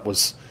dad that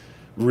was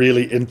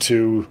really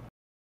into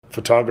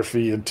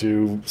photography,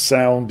 into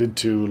sound,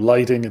 into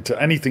lighting,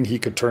 into anything he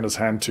could turn his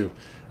hand to,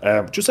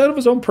 just out of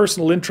his own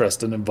personal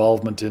interest and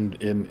involvement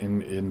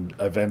in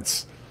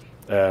events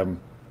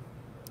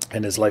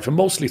in his life, and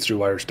mostly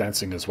through Irish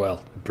dancing as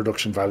well.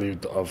 Production value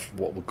of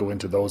what would go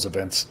into those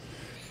events.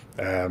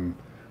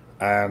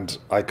 And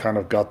I kind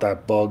of got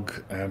that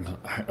bug, and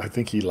I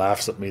think he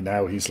laughs at me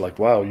now. He's like,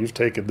 wow, you've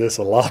taken this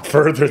a lot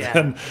further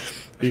than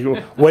you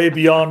go, way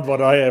beyond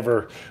what I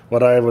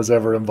was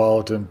ever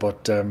involved in.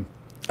 But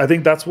I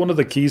think that's one of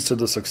the keys to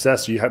the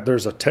success.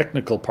 There's a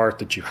technical part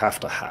that you have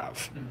to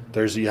have.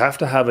 You have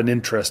to have an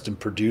interest in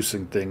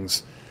producing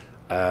things,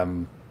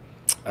 and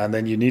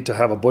then you need to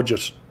have a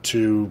budget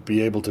to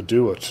be able to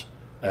do it.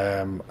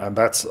 And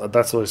that's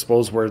I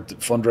suppose where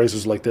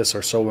fundraisers like this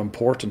are so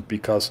important,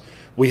 because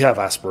we have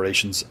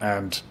aspirations,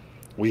 and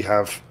we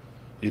have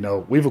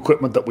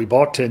equipment that we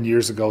bought 10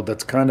 years ago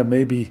that's kind of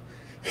maybe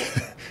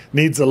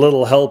needs a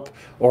little help,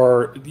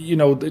 or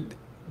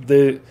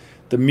the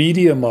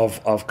medium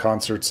of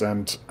concerts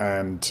and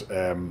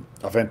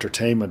of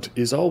entertainment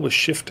is always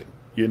shifting.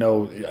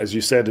 As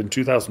you said, in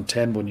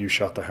 2010 when you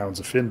shot the Hounds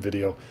of Finn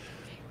video,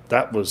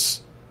 that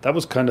was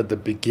kind of the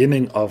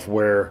beginning of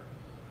where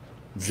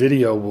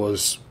video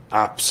was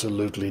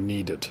absolutely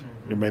needed.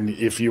 I mean,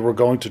 if you were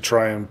going to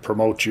try and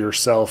promote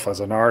yourself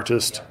as an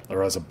artist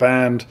or as a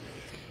band,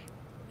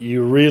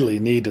 you really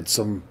needed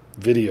some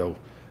video.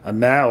 And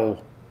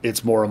now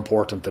it's more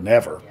important than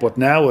ever. But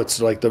now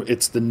it's like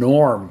it's the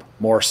norm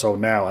more so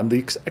now, and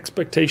the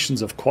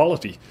expectations of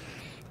quality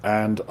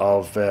and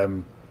of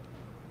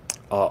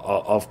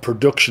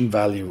production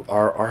value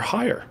are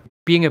higher.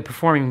 Being a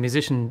performing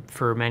musician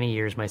for many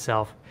years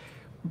myself,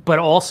 but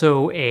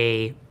also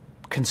a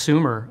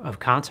consumer of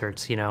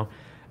concerts,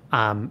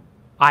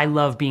 I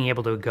love being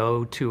able to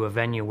go to a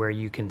venue where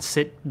you can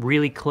sit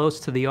really close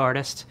to the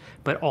artist,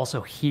 but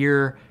also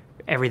hear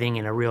everything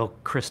in a real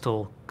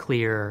crystal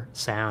clear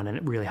sound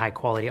and really high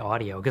quality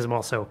audio, because I'm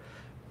also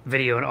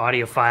video and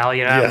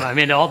audiophile, I'm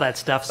into all that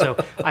stuff. So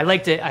I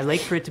like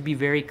for it to be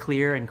very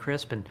clear and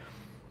crisp, and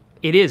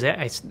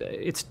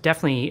it's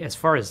definitely, as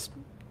far as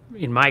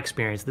in my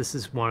experience, this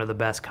is one of the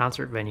best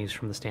concert venues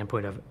from the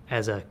standpoint of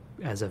as a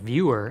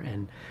viewer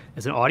and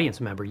as an audience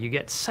member, you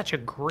get such a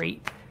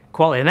great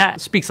quality. And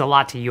that speaks a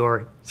lot to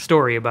your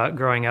story about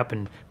growing up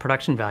and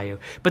production value.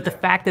 But the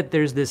fact that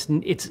there's this,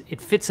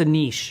 it fits a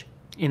niche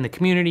in the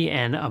community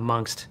and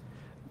amongst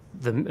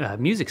the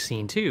music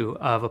scene too,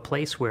 of a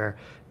place where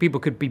people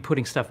could be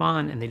putting stuff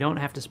on and they don't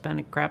have to spend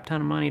a crap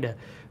ton of money to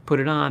put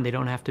it on. They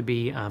don't have to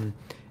be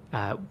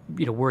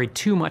worried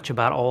too much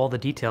about all the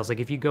details. Like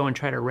if you go and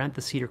try to rent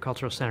the Cedar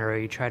Cultural Center, or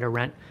you try to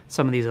rent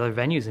some of these other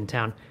venues in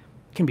town,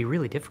 it can be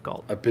really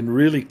difficult. I've been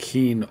really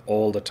keen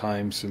all the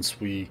time since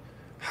we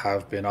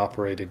have been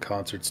operating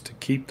concerts to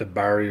keep the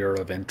barrier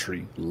of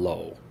entry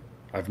low.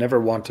 I've never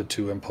wanted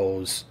to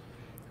impose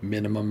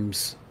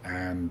minimums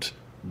and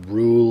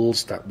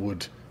rules that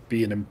would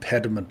be an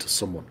impediment to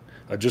someone.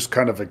 I just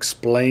kind of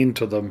explain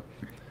to them,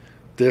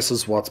 this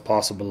is what's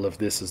possible if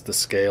this is the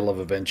scale of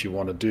event you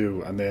want to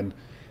do, and then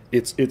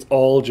it's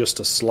all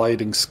just a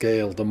sliding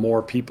scale. The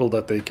more people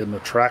that they can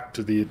attract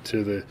to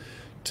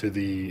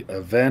the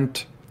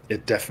event,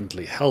 it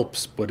definitely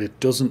helps, but it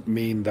doesn't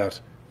mean that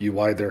you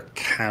either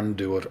can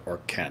do it or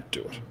can't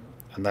do it.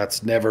 And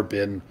that's never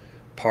been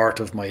part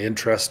of my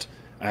interest,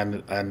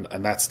 and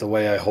that's the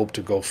way I hope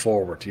to go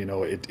forward.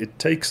 It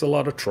takes a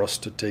lot of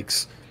trust. It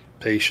takes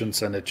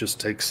patience, and it just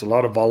takes a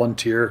lot of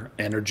volunteer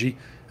energy,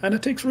 and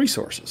it takes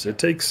resources. It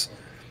takes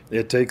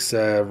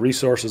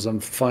resources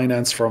and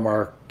finance from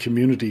our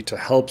community to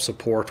help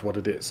support what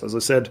it is. As I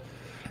said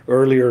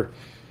earlier,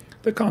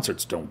 the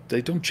concerts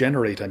don't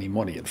generate any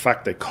money. In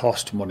fact, they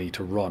cost money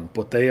to run,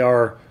 but they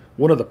are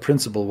one of the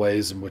principal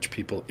ways in which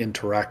people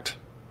interact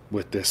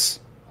with this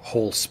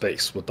whole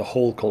space, with the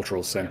whole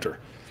cultural center.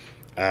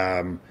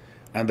 And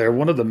they're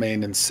one of the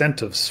main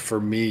incentives for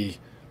me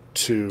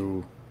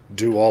to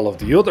do all of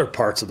the other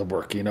parts of the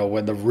work,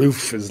 when the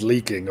roof is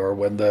leaking, or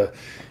when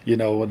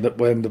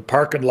when the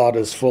parking lot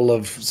is full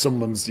of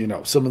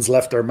someone's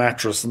left their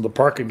mattress in the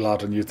parking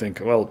lot, and you think,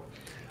 well,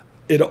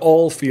 it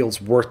all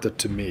feels worth it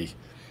to me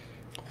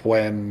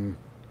when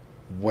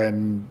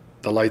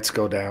the lights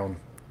go down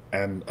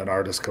and an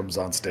artist comes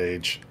on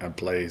stage and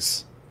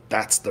plays.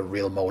 That's the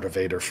real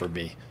motivator for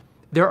me.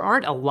 There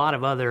aren't a lot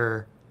of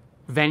other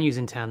venues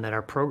in town that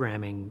are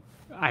programming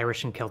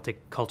Irish and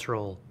Celtic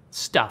cultural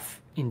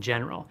stuff in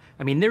general.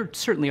 I mean, there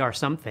certainly are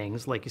some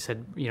things, like you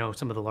said,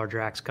 some of the larger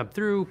acts come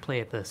through, play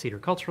at the Cedar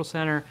Cultural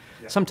Center,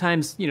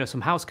 sometimes,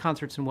 some house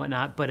concerts and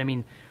whatnot. But I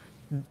mean,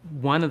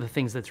 one of the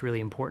things that's really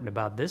important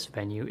about this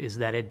venue is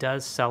that it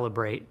does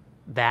celebrate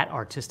that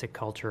artistic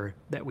culture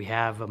that we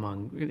have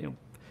among,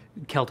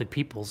 Celtic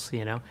peoples,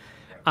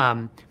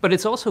 But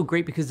it's also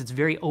great because it's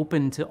very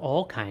open to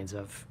all kinds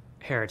of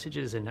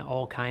heritages and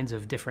all kinds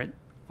of different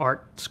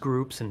arts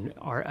groups and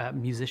art,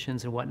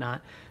 musicians and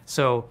whatnot.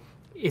 So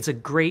it's a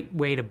great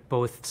way to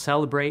both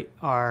celebrate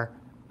our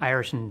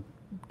Irish and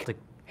Celtic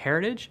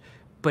heritage,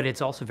 but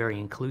it's also very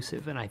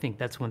inclusive. And I think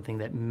that's one thing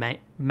that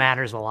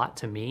matters a lot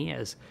to me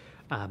as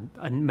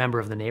a member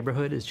of the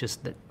neighborhood, is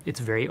just that it's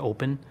very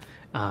open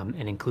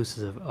and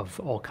inclusive of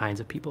all kinds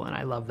of people. And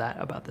I love that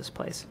about this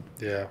place.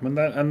 Yeah,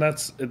 and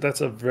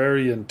that's a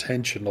very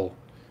intentional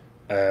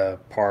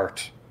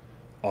part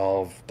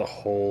of the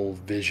whole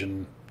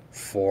vision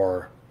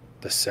for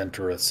the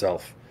center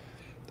itself.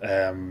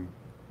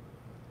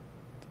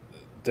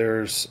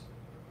 There's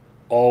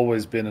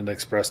always been an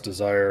expressed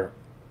desire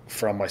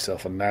from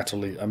myself and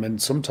Natalie. I mean,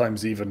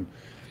 sometimes even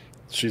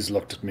she's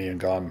looked at me and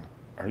gone,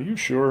 "Are you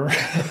sure?"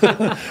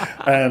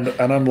 and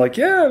I'm like,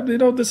 "Yeah,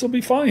 this will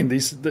be fine.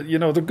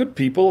 They're good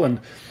people."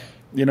 And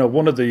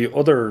one of the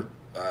other,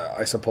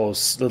 I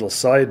suppose, little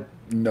side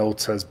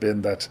notes has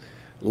been that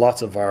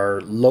lots of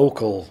our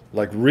local,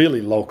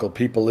 really local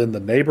people in the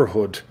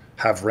neighborhood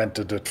have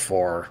rented it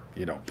for,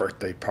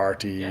 birthday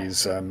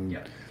parties and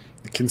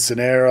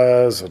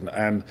quinceaneras,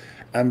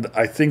 and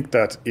I think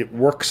that it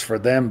works for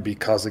them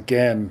because,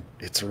 again,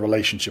 it's a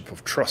relationship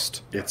of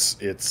trust. It's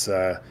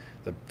the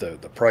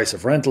price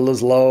of rental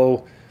is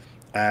low,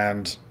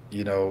 and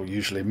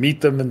usually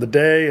meet them in the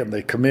day, and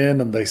they come in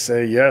and they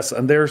say yes,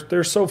 and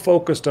they're so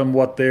focused on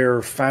what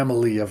their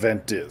family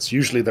event is.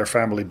 Usually they're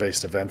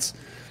family-based events,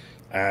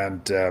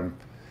 and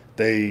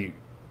they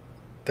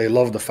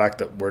love the fact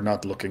that we're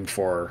not looking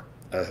for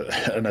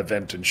an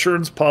event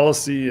insurance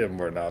policy, and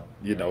we're not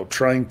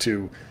trying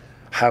to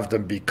have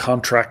them be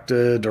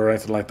contracted or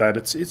anything like that.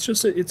 It's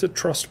just it's a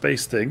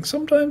trust-based thing.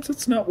 Sometimes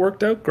it's not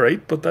worked out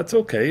great, but that's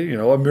okay.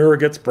 A mirror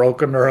gets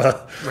broken, or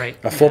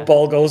a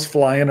football goes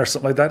flying or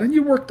something like that, and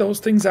you work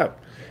those things out.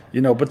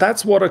 But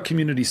that's what a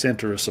community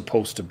center is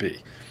supposed to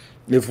be.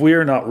 If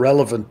we're not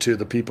relevant to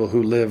the people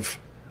who live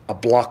a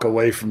block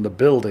away from the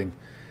building,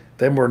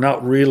 then we're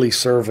not really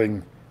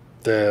serving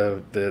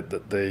the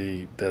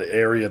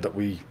area that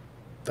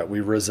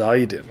we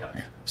reside in.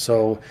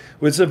 So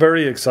it's a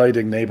very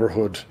exciting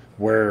neighborhood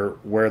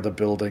where the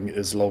building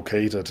is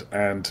located,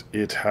 and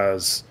it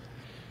has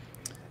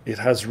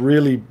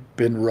really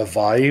been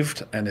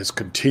revived and is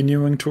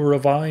continuing to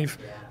revive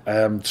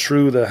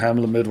through the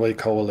Hamlin Midway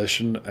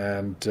Coalition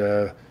and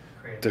the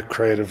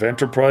Creative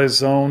Enterprise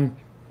Zone.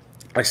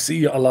 I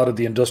see a lot of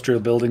the industrial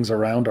buildings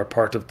around are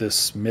part of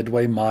this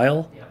Midway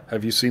Mile.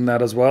 Have you seen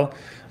that as well?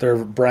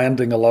 They're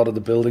branding a lot of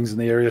the buildings in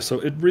the area,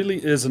 so it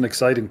really is an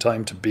exciting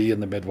time to be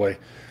in the Midway.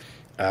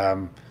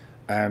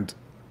 And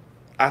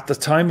at the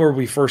time where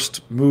we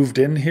first moved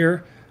in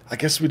here, I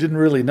guess we didn't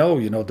really know.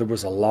 There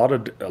was a lot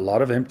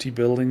of empty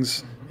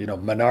buildings.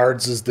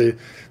 Menards is the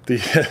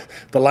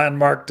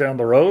landmark down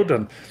the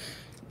road,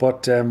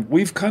 but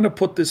we've kind of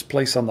put this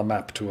place on the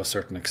map to a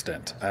certain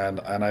extent, and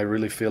I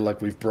really feel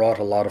like we've brought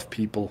a lot of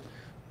people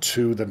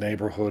to the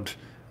neighborhood,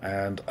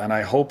 and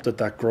I hope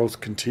that growth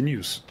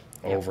continues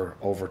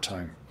over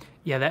time.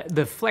 Yeah,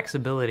 the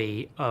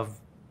flexibility of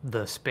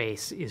the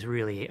space is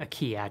really a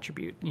key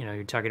attribute.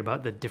 You're talking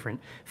about the different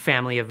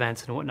family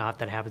events and whatnot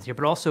that happens here,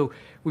 but also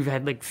we've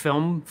had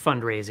film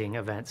fundraising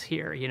events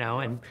here,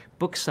 and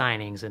book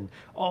signings and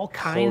all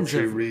kinds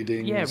poetry of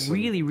readings.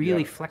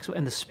 Really flexible.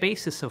 And the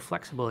space is so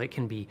flexible; it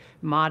can be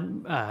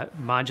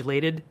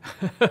modulated.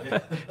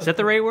 Is that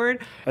the right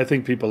word? I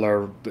think people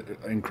are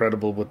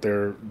incredible with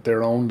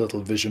their own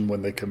little vision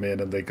when they come in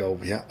and they go,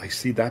 "Yeah, I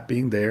see that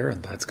being there,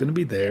 and that's going to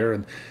be there,"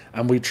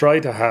 and we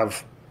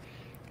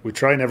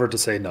try never to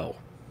say no.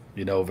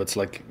 If it's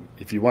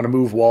if you want to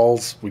move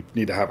walls, we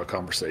need to have a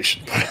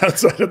conversation. But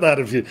outside of that,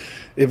 if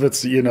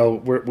it's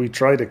we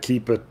try to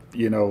keep it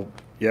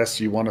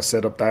Yes, you want to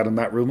set up that in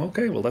that room.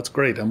 Okay, well, that's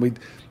great. And we,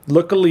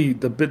 luckily,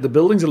 the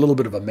building's a little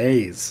bit of a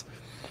maze.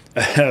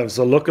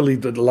 So luckily,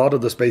 a lot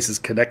of the spaces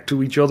connect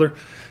to each other.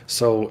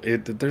 So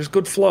there's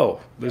good flow.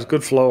 There's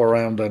good flow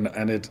around,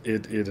 and it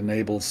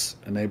enables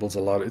a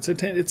lot.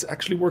 It's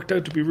actually worked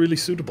out to be really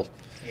suitable.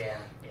 Yeah.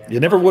 You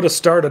never would have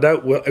started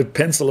out with a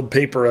pencil and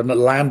paper and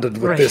landed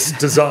with this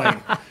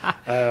design.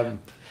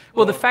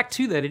 Well, the fact,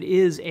 too, that it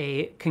is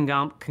a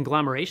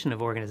conglomeration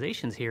of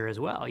organizations here as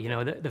well. You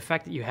know, the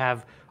fact that you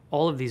have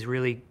all of these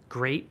really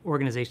great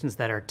organizations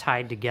that are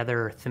tied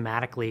together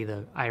thematically,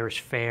 the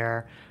Irish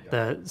Fair,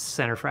 the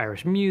Center for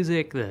Irish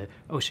Music, the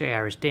O'Shea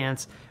Irish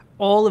Dance,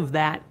 all of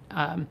that,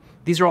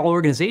 these are all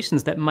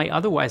organizations that might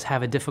otherwise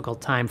have a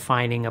difficult time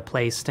finding a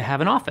place to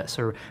have an office,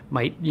 or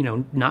might, you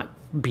know, not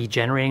be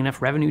generating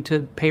enough revenue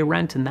to pay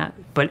rent and that.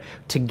 But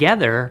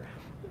together,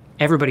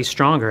 everybody's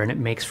stronger, and it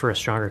makes for a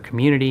stronger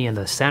community, and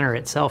the center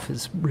itself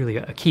is really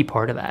a key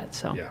part of that.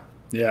 So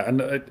yeah,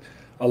 and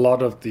a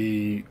lot of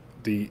the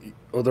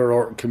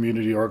other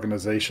community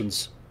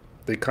organizations,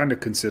 they kind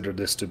of consider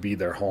this to be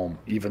their home,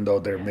 even though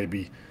they're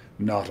maybe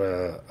not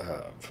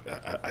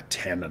a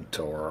tenant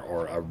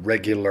or a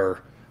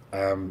regular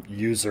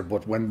user.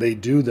 But when they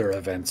do their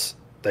events,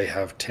 they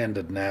have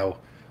tended now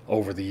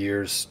over the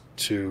years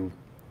to,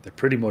 they're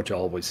pretty much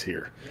always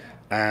here,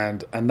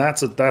 and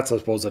that's I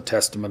suppose a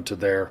testament to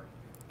their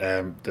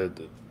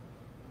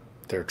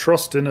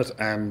trust in it,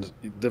 and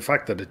the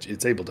fact that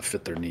it's able to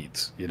fit their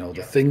needs. You know,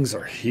 the things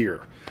are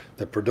here,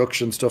 the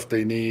production stuff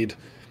they need.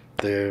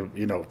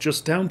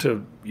 Just down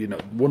to,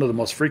 one of the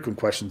most frequent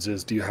questions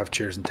is, do you have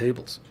chairs and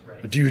tables?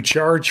 Right. Do you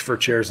charge for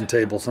chairs and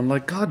tables? I'm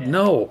like, God,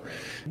 no.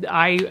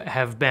 I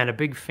have been a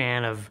big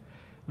fan of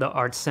the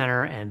Arts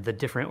Center and the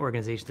different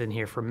organizations in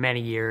here for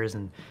many years,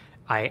 and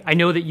I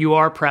know that you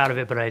are proud of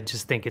it, but I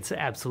just think it's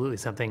absolutely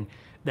something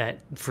that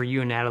for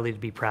you and Natalie to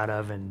be proud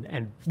of,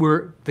 and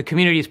the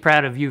community is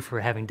proud of you for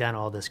having done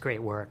all this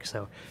great work.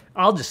 So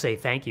I'll just say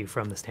thank you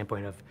from the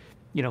standpoint of,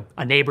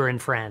 a neighbor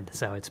and friend.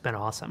 So it's been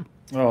awesome.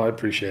 Oh, I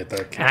appreciate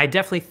that, Ken. And I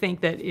definitely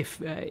think that if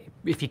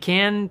you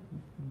can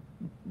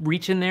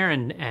reach in there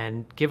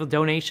and give a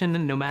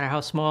donation, no matter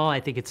how small, I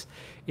think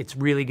it's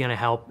really going to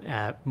help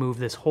move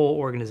this whole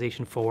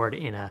organization forward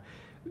in a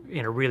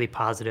really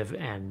positive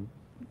and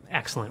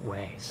excellent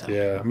way. So.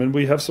 Yeah, I mean,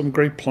 we have some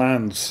great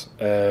plans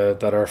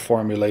that are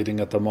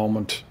formulating at the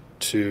moment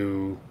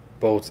to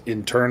both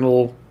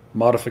internal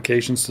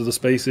modifications to the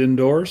space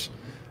indoors,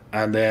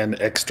 and then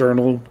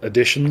external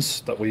additions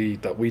that we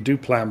do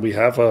plan. We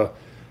have a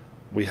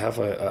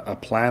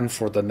plan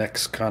for the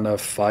next kind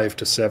of 5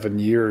 to 7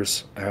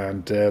 years,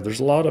 and there's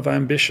a lot of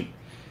ambition.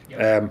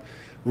 Yep.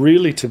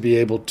 Really to be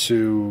able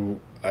to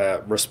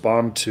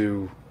respond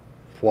to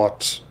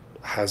what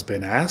has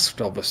been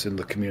asked of us in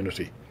the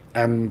community.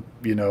 And,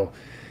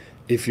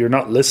 if you're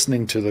not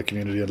listening to the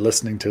community and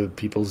listening to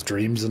people's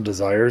dreams and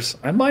desires,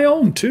 and my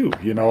own too,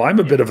 I'm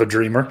a bit of a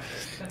dreamer.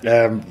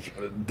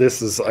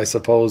 This is, I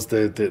suppose,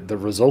 the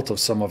result of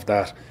some of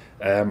that.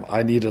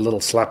 I need a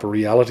little slap of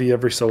reality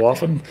every so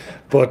often,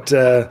 but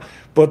the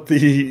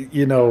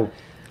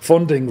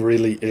funding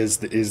really is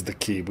the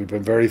key. We've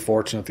been very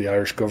fortunate. The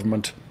Irish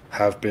government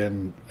have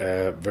been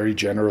very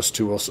generous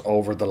to us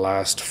over the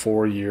last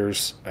 4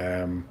 years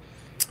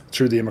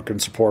through the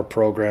Immigrant Support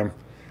Program.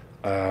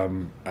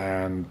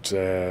 And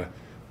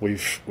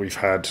we've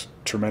had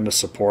tremendous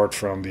support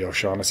from the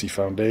O'Shaughnessy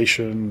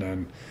Foundation,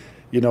 and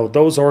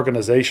those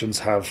organizations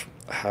have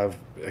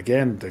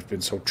again, they've been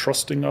so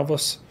trusting of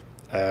us,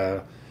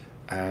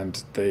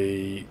 and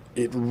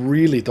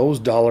those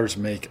dollars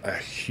make a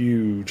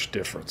huge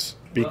difference,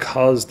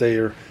 because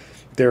they're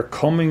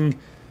coming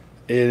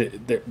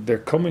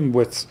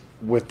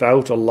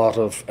without a lot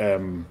of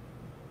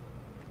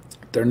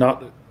they're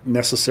not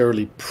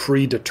necessarily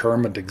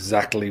predetermined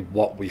exactly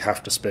what we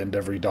have to spend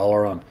every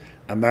dollar on,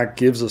 and that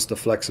gives us the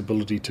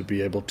flexibility to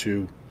be able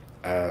to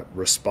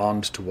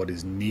respond to what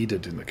is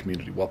needed in the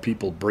community, what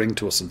people bring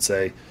to us and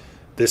say,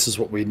 this is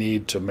what we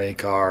need to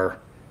make our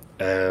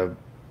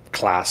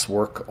class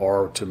work,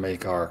 or to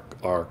make our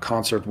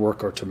concert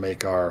work, or to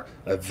make our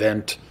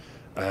event,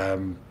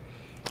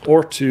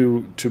 or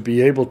to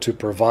be able to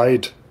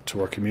provide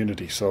to our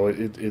community. So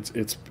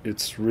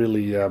it's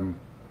really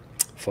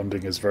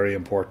funding is very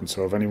important.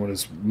 So if anyone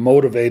is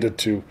motivated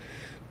to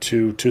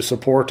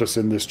support us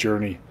in this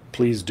journey,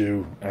 please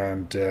do,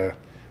 and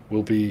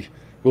we're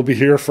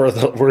here for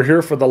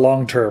the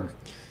long term.